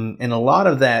 And a lot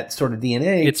of that sort of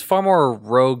DNA... It's far more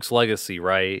Rogue's Legacy,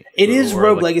 right? It is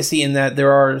Rogue Legacy in that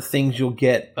there are things you'll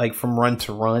get like from run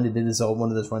to run. It is one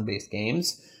of those run-based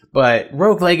games. But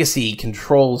Rogue Legacy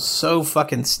controls so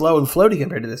fucking slow and floaty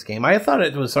compared to this game. I thought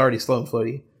it was already slow and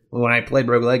floaty when I played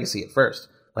Rogue Legacy at first.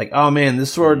 Like, oh man,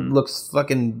 this sword looks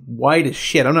fucking wide as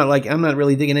shit. I'm not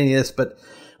really digging any of this, but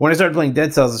when I started playing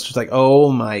Dead Cells, it's just like, oh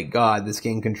my god, this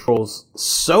game controls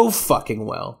so fucking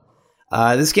well.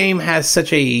 This game has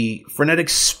such a frenetic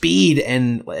speed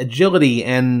and agility,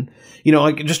 and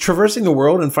just traversing the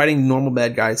world and fighting normal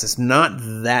bad guys is not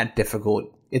that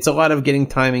difficult. It's a lot of getting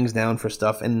timings down for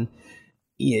stuff, and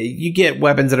you get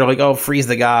weapons that are like, oh, freeze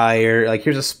the guy, or like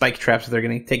here's a spike trap so they're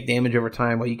going to take damage over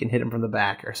time while you can hit him from the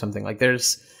back or something. Like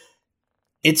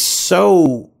it's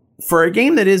so, for a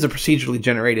game that is a procedurally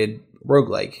generated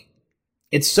roguelike,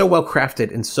 it's so well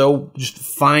crafted and so just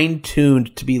fine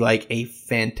tuned to be like a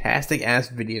fantastic ass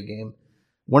video game.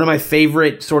 One of my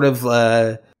favorite sort of,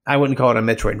 I wouldn't call it a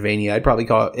Metroidvania. I'd probably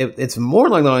call it's more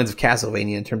along the lines of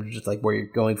Castlevania in terms of just like where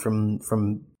you're going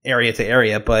from area to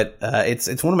area. But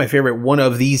it's one of my favorite one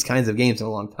of these kinds of games in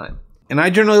a long time. And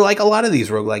I generally like a lot of these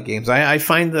roguelike games. I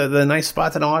find the nice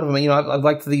spots in a lot of them. I've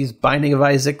liked these Binding of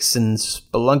Isaacs and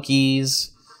Spelunkies.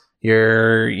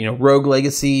 Your Rogue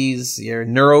Legacies, your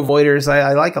Neurovoiders,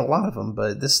 I like a lot of them,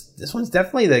 but this one's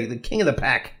definitely the king of the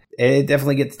pack. It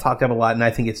definitely gets talked up a lot, and I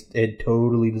think it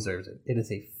totally deserves it. It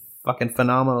is a fucking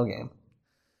phenomenal game,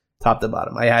 top to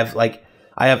bottom. I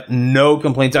have no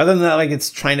complaints other than that. Like, it's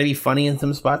trying to be funny in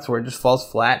some spots where it just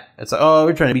falls flat. It's like, oh,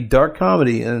 we're trying to be dark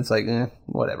comedy, and it's like,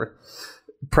 whatever.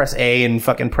 Press A and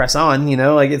fucking press on.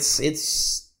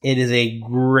 It is a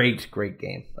great, great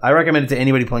game. I recommend it to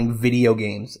anybody playing video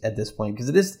games at this point, because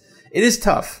it is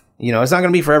tough. It's not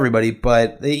going to be for everybody,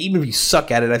 but even if you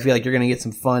suck at it, I feel like you're going to get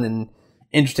some fun and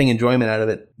interesting enjoyment out of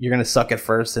it. You're going to suck at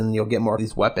first, and you'll get more of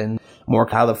these weapons, more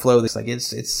how the flow. It's like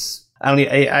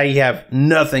I have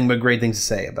nothing but great things to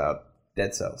say about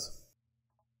Dead Cells.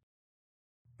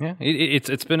 Yeah,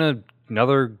 it's been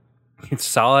another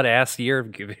solid ass year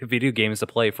of video games to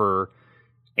play for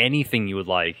anything you would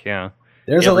like. Yeah.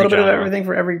 There's a little bit of everything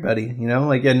for everybody,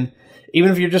 and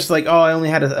even if you're just like, oh, I only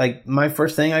had my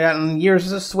first thing I got in years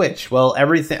is a Switch. Well,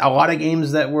 a lot of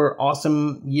games that were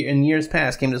awesome in years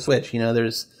past came to Switch.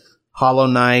 There's Hollow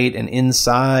Knight and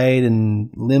Inside and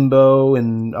Limbo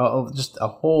and just a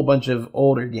whole bunch of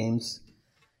older games.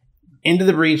 Into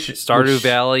the Breach. Stardew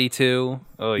Valley too.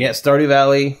 Oh yeah, Stardew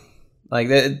Valley. Like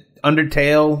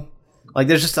Undertale. Like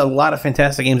there's just a lot of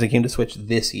fantastic games that came to Switch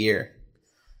this year.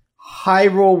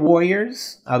 Hyrule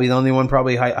Warriors. I'll be the only one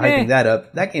probably hyping that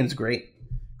up. That game's great.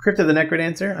 Crypt of the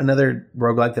Necrodancer, another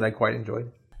roguelike that I quite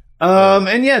enjoyed.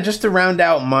 And yeah, just to round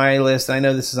out my list, I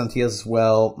know this is on TL's as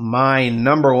well. My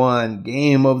number one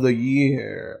game of the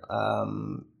year,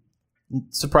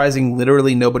 surprising,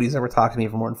 literally nobody's ever talked to me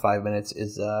for more than 5 minutes,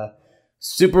 is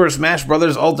Super Smash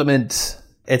Brothers Ultimate.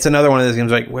 It's another one of those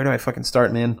games like, where do I fucking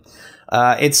start, man?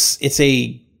 It's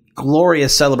a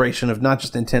glorious celebration of not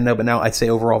just Nintendo, but now I'd say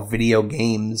overall video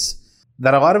games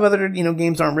that a lot of other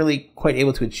games aren't really quite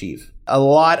able to achieve. A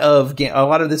lot of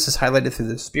this is highlighted through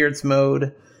the Spirits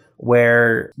mode,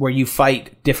 where you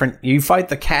fight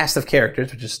the cast of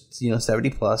characters, which is 70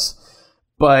 plus,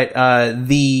 but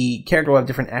the character will have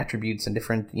different attributes and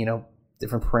different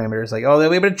parameters. Like, they'll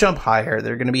be able to jump higher,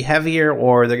 they're going to be heavier,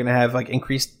 or they're going to have like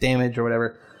increased damage or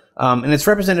whatever. And it's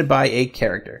represented by a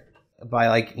character,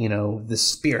 by the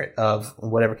spirit of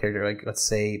whatever character. Like, let's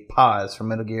say Paz from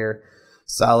Metal Gear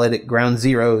Solid Ground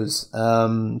Zeroes.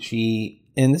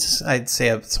 And this is, I'd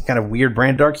say, some kind of weird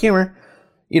brand dark humor.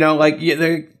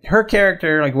 Her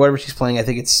character, like whatever she's playing, I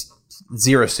think it's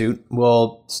Zero Suit,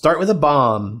 will start with a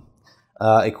bomb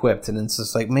equipped, and it's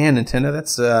just like, man, Nintendo,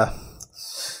 that's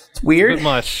it's weird. It's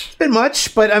a bit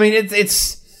much, but I mean,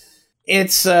 it's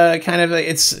kind of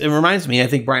it reminds me. I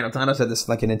think Brian Altano said this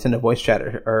like a Nintendo voice chat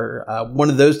or one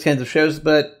of those kinds of shows.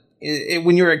 But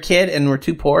when you were a kid and were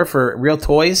too poor for real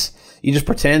toys, you just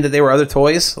pretend that they were other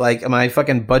toys, like my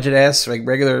fucking budget ass, like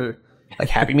regular. Like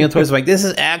Happy Meal toys, like, this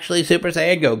is actually Super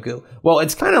Saiyan Goku. Well,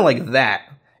 it's kind of like that,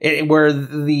 where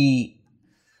they're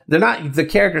not the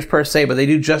characters per se, but they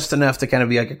do just enough to kind of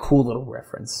be like a cool little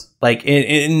reference. Like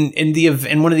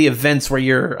in one of the events where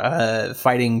you're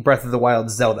fighting Breath of the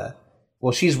Wild Zelda.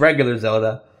 Well, she's regular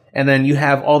Zelda, and then you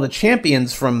have all the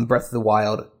champions from Breath of the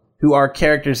Wild who are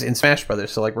characters in Smash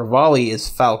Brothers. So like Rivali is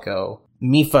Falco,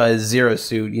 Mifa is Zero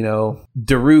Suit,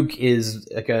 Daruk is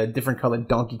like a different colored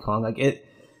Donkey Kong. Like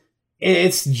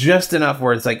it's just enough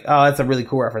where it's like, oh, that's a really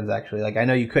cool reference, actually. Like, I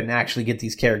know you couldn't actually get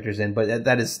these characters in, but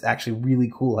that is actually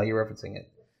really cool how you're referencing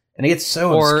it. And it gets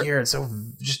so obscure. It's so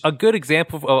just... A good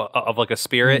example of like a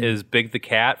spirit is Big the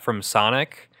Cat from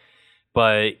Sonic,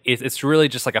 but it's really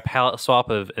just like a palette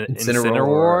swap of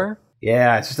Incineroar.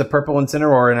 Yeah, it's just a purple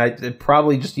Incineroar, and it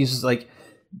probably just uses like...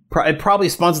 It probably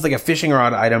spawns as like a fishing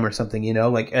rod item or something,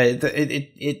 Like,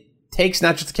 it takes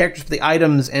not just the characters, but the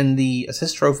items and the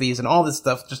assist trophies and all this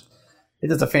stuff. Just... It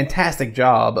does a fantastic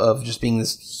job of just being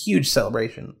this huge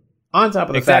celebration. On top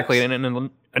of the fact,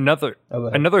 and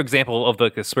another example of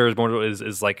the Spirit's Mortal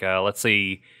is like let's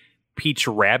say Peach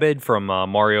Rabbid from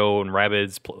Mario and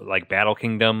Rabbids like Battle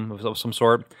Kingdom of some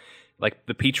sort. Like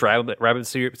the Peach Rabbid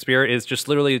Spirit is just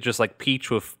literally just like Peach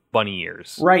with bunny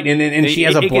ears, right? And she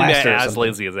has a blaster. It can be as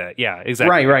lazy as that, yeah,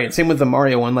 exactly. Right. Same with the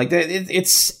Mario one. Like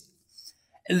it's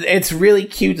really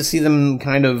cute to see them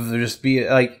kind of just be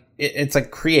like. It's like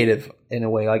creative in a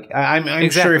way. Like I'm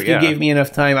sure if you gave me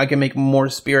enough time, I can make more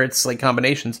spirits like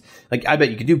combinations. Like I bet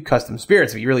you could do custom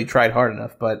spirits if you really tried hard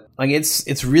enough. But like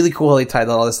it's really cool how they tied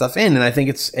all this stuff in, and I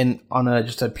think it's on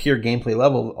just a pure gameplay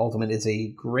level. Ultimate is a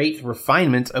great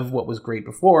refinement of what was great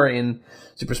before in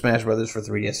Super Smash Brothers for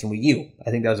 3DS and Wii U.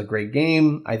 I think that was a great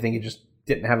game. I think it just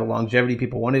didn't have the longevity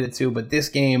people wanted it to, but this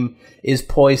game is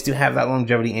poised to have that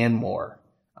longevity and more.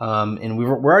 And we're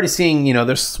already seeing,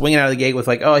 they're swinging out of the gate with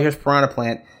like, oh, here's Piranha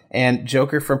Plant and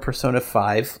Joker from Persona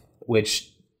 5,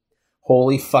 which,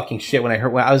 holy fucking shit, when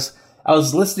I was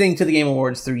listening to the Game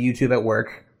Awards through YouTube at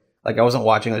work, like I wasn't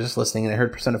watching, I was just listening, and I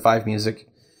heard Persona 5 music,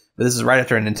 but this is right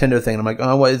after a Nintendo thing, and I'm like,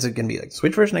 oh, what is it going to be, like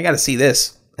Switch version? I got to see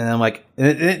this. And I'm like,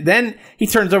 and then he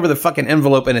turns over the fucking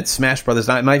envelope and it's Smash Brothers.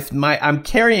 I'm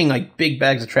carrying like big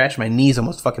bags of trash, my knees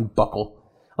almost fucking buckle.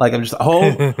 Like I'm just,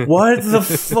 oh, what the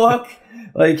fuck?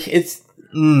 Like it's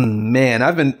man,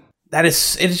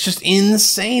 it's just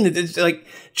insane. It's like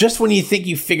just when you think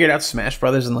you figured out Smash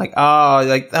Brothers and like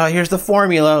oh here's the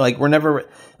formula, like we're never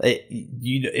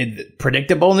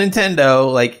predictable Nintendo,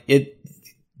 like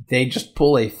they just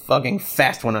pull a fucking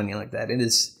fast one on you like that. It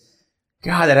is,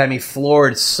 God, that had me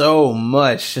floored so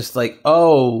much. Just like,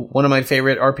 oh, one of my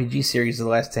favorite RPG series of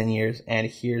the last 10 years, and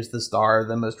here's the star,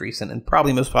 the most recent and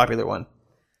probably most popular one.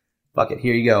 Fuck it,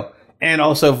 here you go. And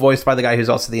also voiced by the guy who's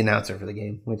also the announcer for the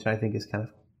game, which I think is kind of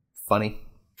funny.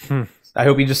 I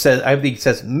hope he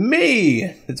says, me!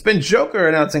 It's been Joker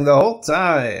announcing the whole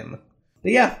time.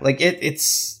 But yeah, like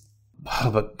it's...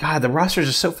 Oh, but God, the rosters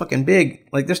are so fucking big.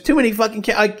 Like, there's too many fucking...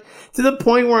 like, to the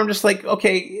point where I'm just like,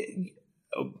 okay,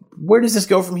 where does this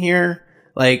go from here?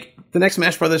 Like, the next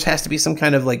Smash Brothers has to be some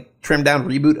kind of, like, trimmed down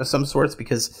reboot of some sorts,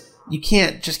 because... You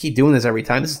can't just keep doing this every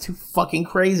time. This is too fucking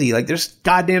crazy. Like, there's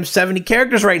goddamn 70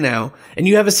 characters right now, and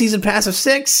you have a season pass of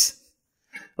 6.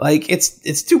 Like,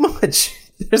 it's too much.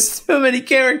 There's so many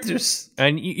characters.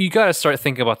 And you got to start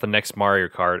thinking about the next Mario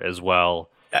Kart as well.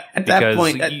 At that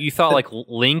point, you thought like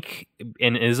Link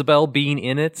and Isabelle being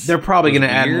in it. They're probably going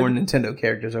to add more Nintendo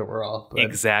characters overall. But,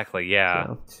 exactly. Yeah.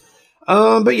 So.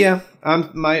 But yeah,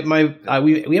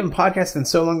 we haven't podcasted in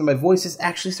so long that my voice is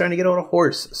actually starting to get a little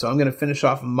hoarse. So I'm going to finish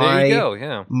off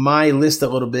my list a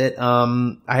little bit.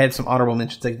 I had some honorable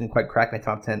mentions that didn't quite crack my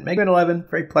top 10. Mega Man 11,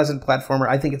 very pleasant platformer.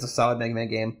 I think it's a solid Mega Man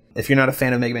game. If you're not a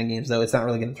fan of Mega Man games, though, it's not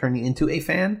really going to turn you into a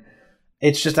fan.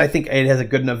 It's just, I think it has a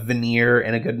good enough veneer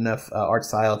and a good enough art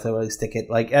style to really stick it.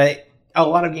 Like, a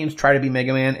lot of games try to be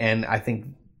Mega Man, and I think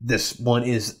this one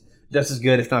is just as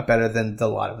good, if not better, than a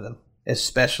lot of them.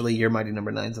 Especially your Mighty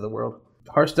Number 9s of the world.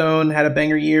 Hearthstone had a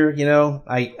banger year, you know.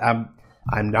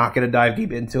 I'm not going to dive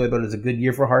deep into it, but it was a good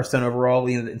year for Hearthstone overall.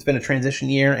 You know, it's been a transition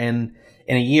year, and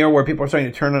in a year where people are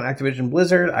starting to turn on Activision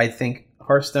Blizzard, I think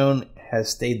Hearthstone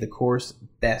has stayed the course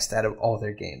best out of all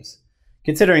their games.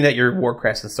 Considering that your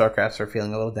Warcrafts and Starcrafts are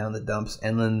feeling a little down the dumps,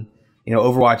 and then, you know,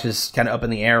 Overwatch is kind of up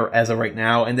in the air as of right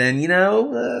now, and then, you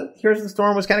know, Heroes of the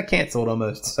Storm was kind of canceled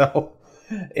almost, so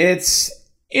it's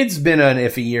been an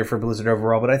iffy year for Blizzard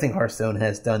overall, but I think Hearthstone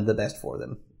has done the best for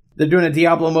them. They're doing a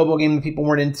Diablo mobile game that people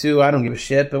weren't into. I don't give a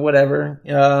shit, but whatever.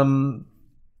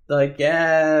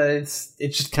 It's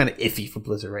just kind of iffy for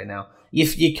Blizzard right now.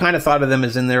 You kind of thought of them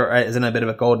as in a bit of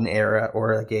a golden era,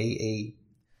 or like a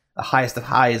highest of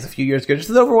highs a few years ago, just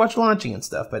with Overwatch launching and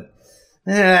stuff. But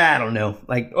I don't know.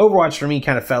 Like, Overwatch for me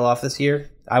kind of fell off this year.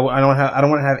 I don't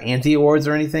want to have anti-awards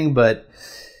or anything, but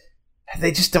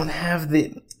they just don't have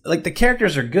the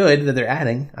characters are good that they're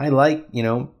adding. I like, you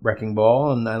know, Wrecking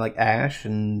Ball, and I like Ash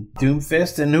and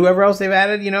Doomfist and whoever else they've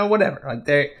added, you know, whatever. Like,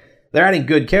 they're adding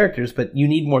good characters, but you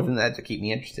need more than that to keep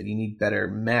me interested. You need better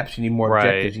maps, you need more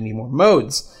objectives, you need more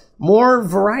modes, more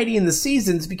variety in the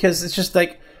seasons, because it's just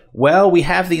like, well, we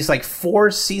have these like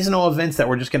 4 seasonal events that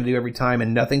we're just going to do every time,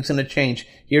 and nothing's going to change.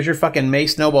 Here's your fucking May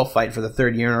Snowball fight for the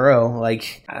 3rd year in a row.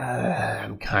 Like,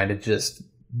 I'm kind of just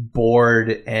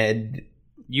bored, and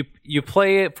you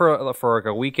play it for like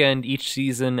a weekend each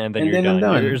season, and then you're done.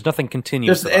 There's nothing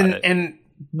continuous about it. And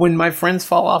when my friends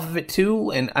fall off of it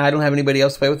too, and I don't have anybody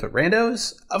else to play with but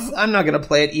randos, I'm not going to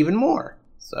play it even more.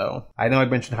 So I know I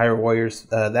mentioned Hyrule Warriors.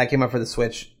 That came out for the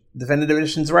Switch. Definitive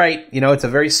Edition's right. You know, it's a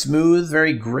very smooth,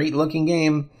 very great looking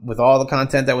game with all the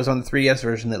content that was on the 3DS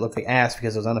version that looked like ass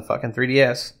because it was on a fucking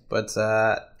 3DS. But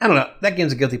I don't know. That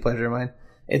game's a guilty pleasure of mine.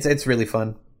 It's really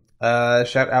fun.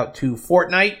 Shout out to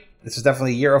Fortnite. This is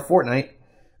definitely a year of Fortnite.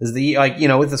 This is the, like, you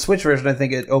know, with the Switch version, I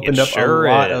think it opened up a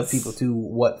lot of people to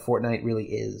what Fortnite really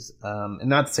is. And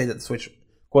not to say that the Switch,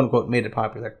 quote unquote, made it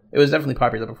popular. It was definitely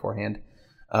popular beforehand.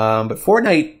 But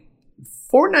Fortnite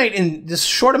in this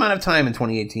short amount of time in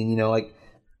 2018, you know, like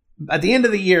at the end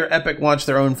of the year, Epic launched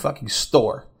their own fucking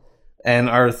store and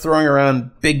are throwing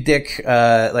around big dick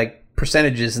like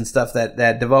percentages and stuff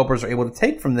that developers are able to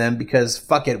take from them because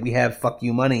fuck it, we have fuck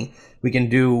you money. We can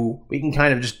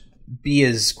kind of just be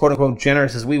as quote unquote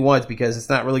generous as we want because it's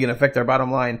not really going to affect our bottom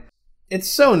line.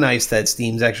 It's so nice that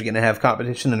Steam's actually going to have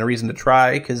competition and a reason to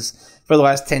try, because for the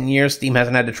last 10 years, Steam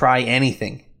hasn't had to try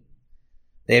anything.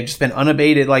 They have just been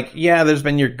unabated. Like, yeah, there's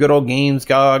been your good old games,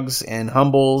 GOGs, and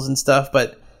Humbles and stuff,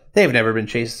 but they've never been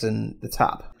chasing the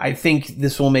top. I think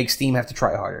this will make Steam have to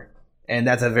try harder, and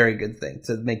that's a very good thing,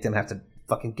 to make them have to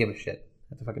fucking give a shit.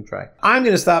 Have to fucking try. I'm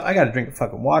going to stop. I got to drink a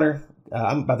fucking water.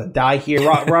 I'm about to die here.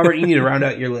 Robert, you need to round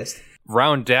out your list.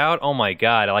 Round out? Oh my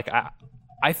god. Like,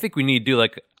 I think we need to do,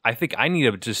 like, I think I need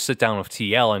to just sit down with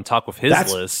TL and talk with his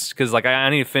list, because like I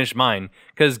need to finish mine.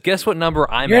 Because guess what number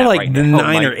I'm at right now? You're like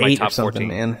 9 or 8 or something, 14.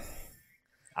 Man.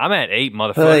 I'm at 8,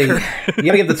 motherfucker. You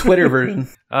gotta get the Twitter version.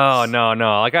 Oh no!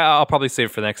 Like I'll probably save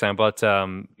it for next time. But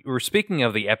we're speaking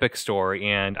of the Epic Store,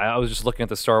 and I was just looking at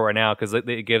the store right now because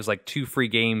it gives like 2 free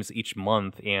games each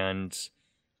month, and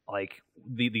like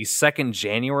the second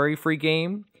January free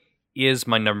game is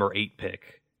my number 8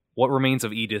 pick. What Remains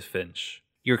of Edith Finch.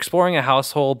 You're exploring a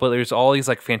household, but there's all these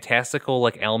like fantastical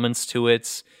like elements to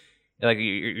it. Like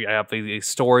you have the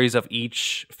stories of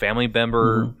each family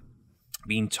member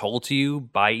being told to you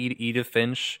by Edith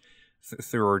Finch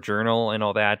through her journal and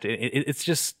all that. It's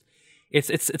just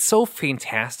it's so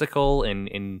fantastical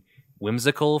and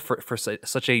whimsical for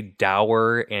such a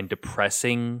dour and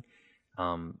depressing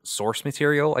source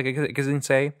material, I guess you can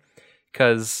say,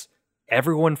 because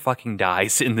everyone fucking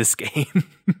dies in this game.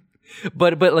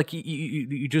 But like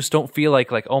you just don't feel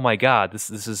like oh my god, this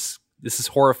is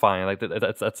horrifying, like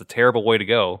that's a terrible way to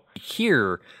go.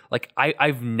 Here, like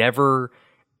I've never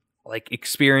like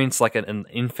experienced like an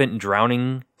infant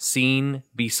drowning scene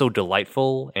be so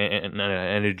delightful and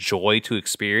a joy to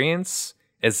experience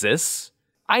as this.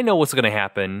 I know what's gonna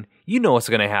happen. You know what's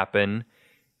gonna happen.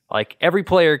 Like every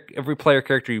player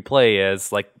character you play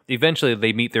as, like eventually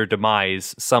they meet their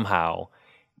demise somehow.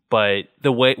 But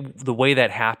the way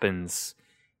that happens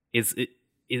is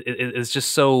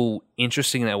just so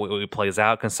interesting that way it plays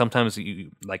out, because sometimes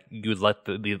you would let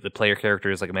the player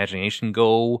characters like imagination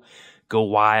go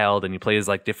wild, and you play as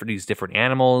like these different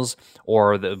animals,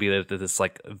 or there'll be this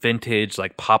like vintage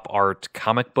like pop art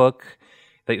comic book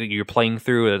that you're playing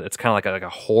through. It's kind of like a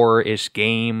horror-ish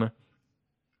game,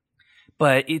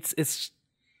 but it's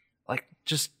like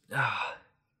just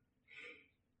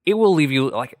it will leave you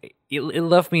like it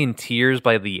left me in tears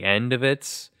by the end of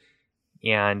it.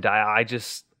 And I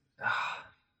just,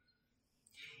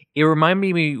 it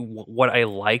reminded me what I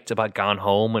liked about Gone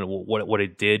Home and what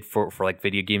it did for like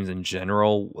video games in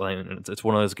general. And it's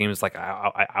one of those games like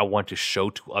I want to show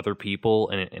to other people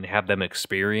and have them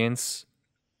experience,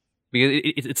 because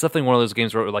it's definitely one of those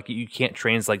games where like you can't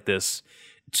translate this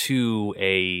to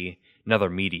another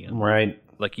medium, right?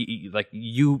 Like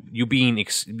you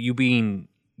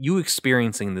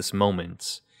experiencing this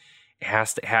moment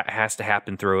has to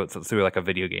happen through like a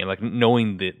video game, like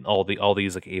knowing that all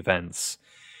these like events,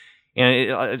 and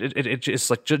it just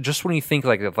like just when you think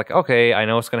like okay, I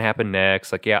know what's gonna happen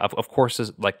next, like yeah, of course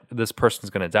this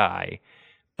person's gonna die,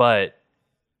 but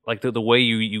like the way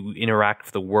you interact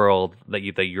with the world that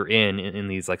you're in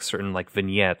these like certain like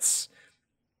vignettes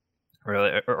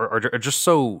are just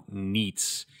so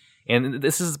neat. And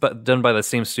this is done by the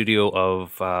same studio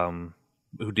of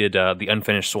who did The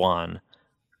Unfinished Swan,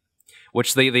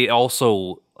 which they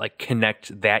also like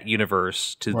connect that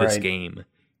universe to this game,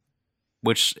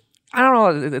 which I don't know.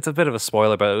 It's a bit of a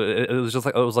spoiler, but it was just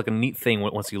like it was like a neat thing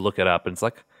once you look it up, and it's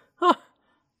like, huh,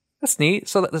 that's neat.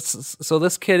 So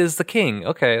this kid is the king.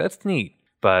 Okay, that's neat.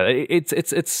 But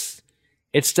it's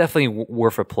definitely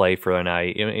worth a play for a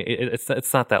night. I mean,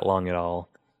 it's not that long at all.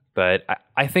 But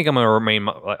I think I'm gonna remain.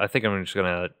 I think I'm just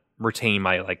gonna retain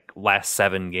my like last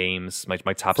 7 games, my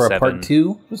top for 7 a part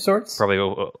 2 of sorts. Probably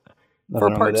for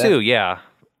part 2, yeah,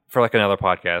 for like another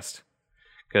podcast,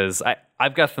 because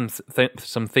I've got some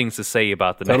things to say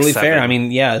about the totally next 7. Fair. I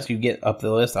mean, yeah, as you get up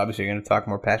the list, obviously you're going to talk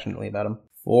more passionately about them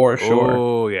for sure.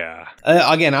 Oh yeah.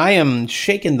 Again, I am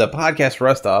shaking the podcast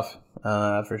rust off.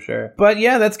 For sure. But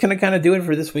yeah, that's gonna kind of do it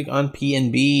for this week on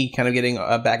PNB, kind of getting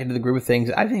back into the groove of things.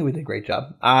 I think we did a great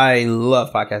job. I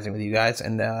love podcasting with you guys,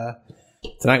 and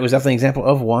tonight was definitely an example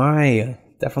of why.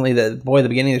 Definitely the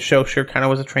beginning of the show sure kind of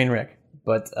was a train wreck,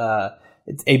 but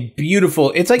it's a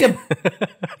beautiful train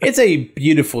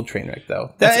wreck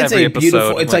though. It's a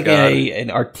beautiful, it's like an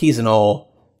artisanal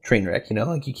train wreck, you know,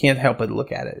 like you can't help but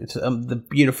look at it. It's the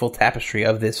beautiful tapestry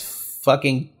of this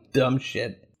fucking dumb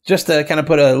shit. Just to kind of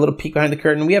put a little peek behind the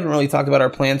curtain, we haven't really talked about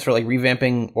our plans for like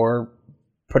revamping or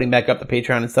putting back up the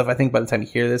Patreon and stuff. I think by the time you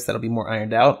hear this, that'll be more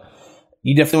ironed out.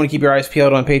 You definitely want to keep your eyes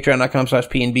peeled on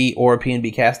patreon.com/PNB or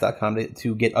pnbcast.com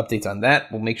to get updates on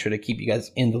that. We'll make sure to keep you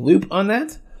guys in the loop on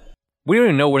that. We don't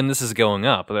even know when this is going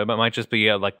up. It might just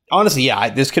be like... Honestly, yeah,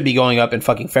 this could be going up in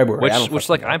fucking February. Which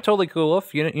like, I'm totally cool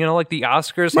with. You know, like the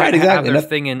Oscars right, have their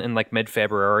thing in like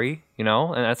mid-February, you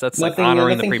know? And that's like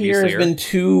honoring the previous year. Nothing here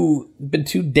has been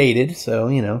too dated, so,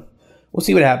 you know, we'll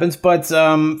see what happens. But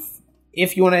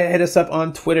if you want to hit us up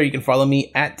on Twitter, you can follow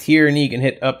me at Tierney. You can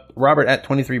hit up Robert at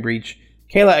 23Breach,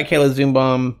 Kayla at Kayla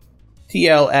Zoombomb,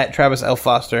 TL at Travis L.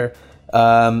 Foster.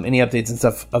 Any updates and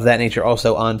stuff of that nature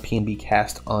also on PNB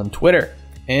Cast on Twitter.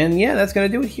 And yeah, that's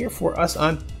going to do it here for us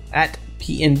at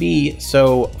PNB.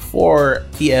 So for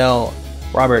TL,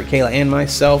 Robert, Kayla, and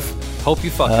myself, hope you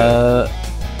fuck good.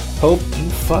 Hope you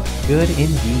fuck good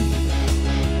indeed.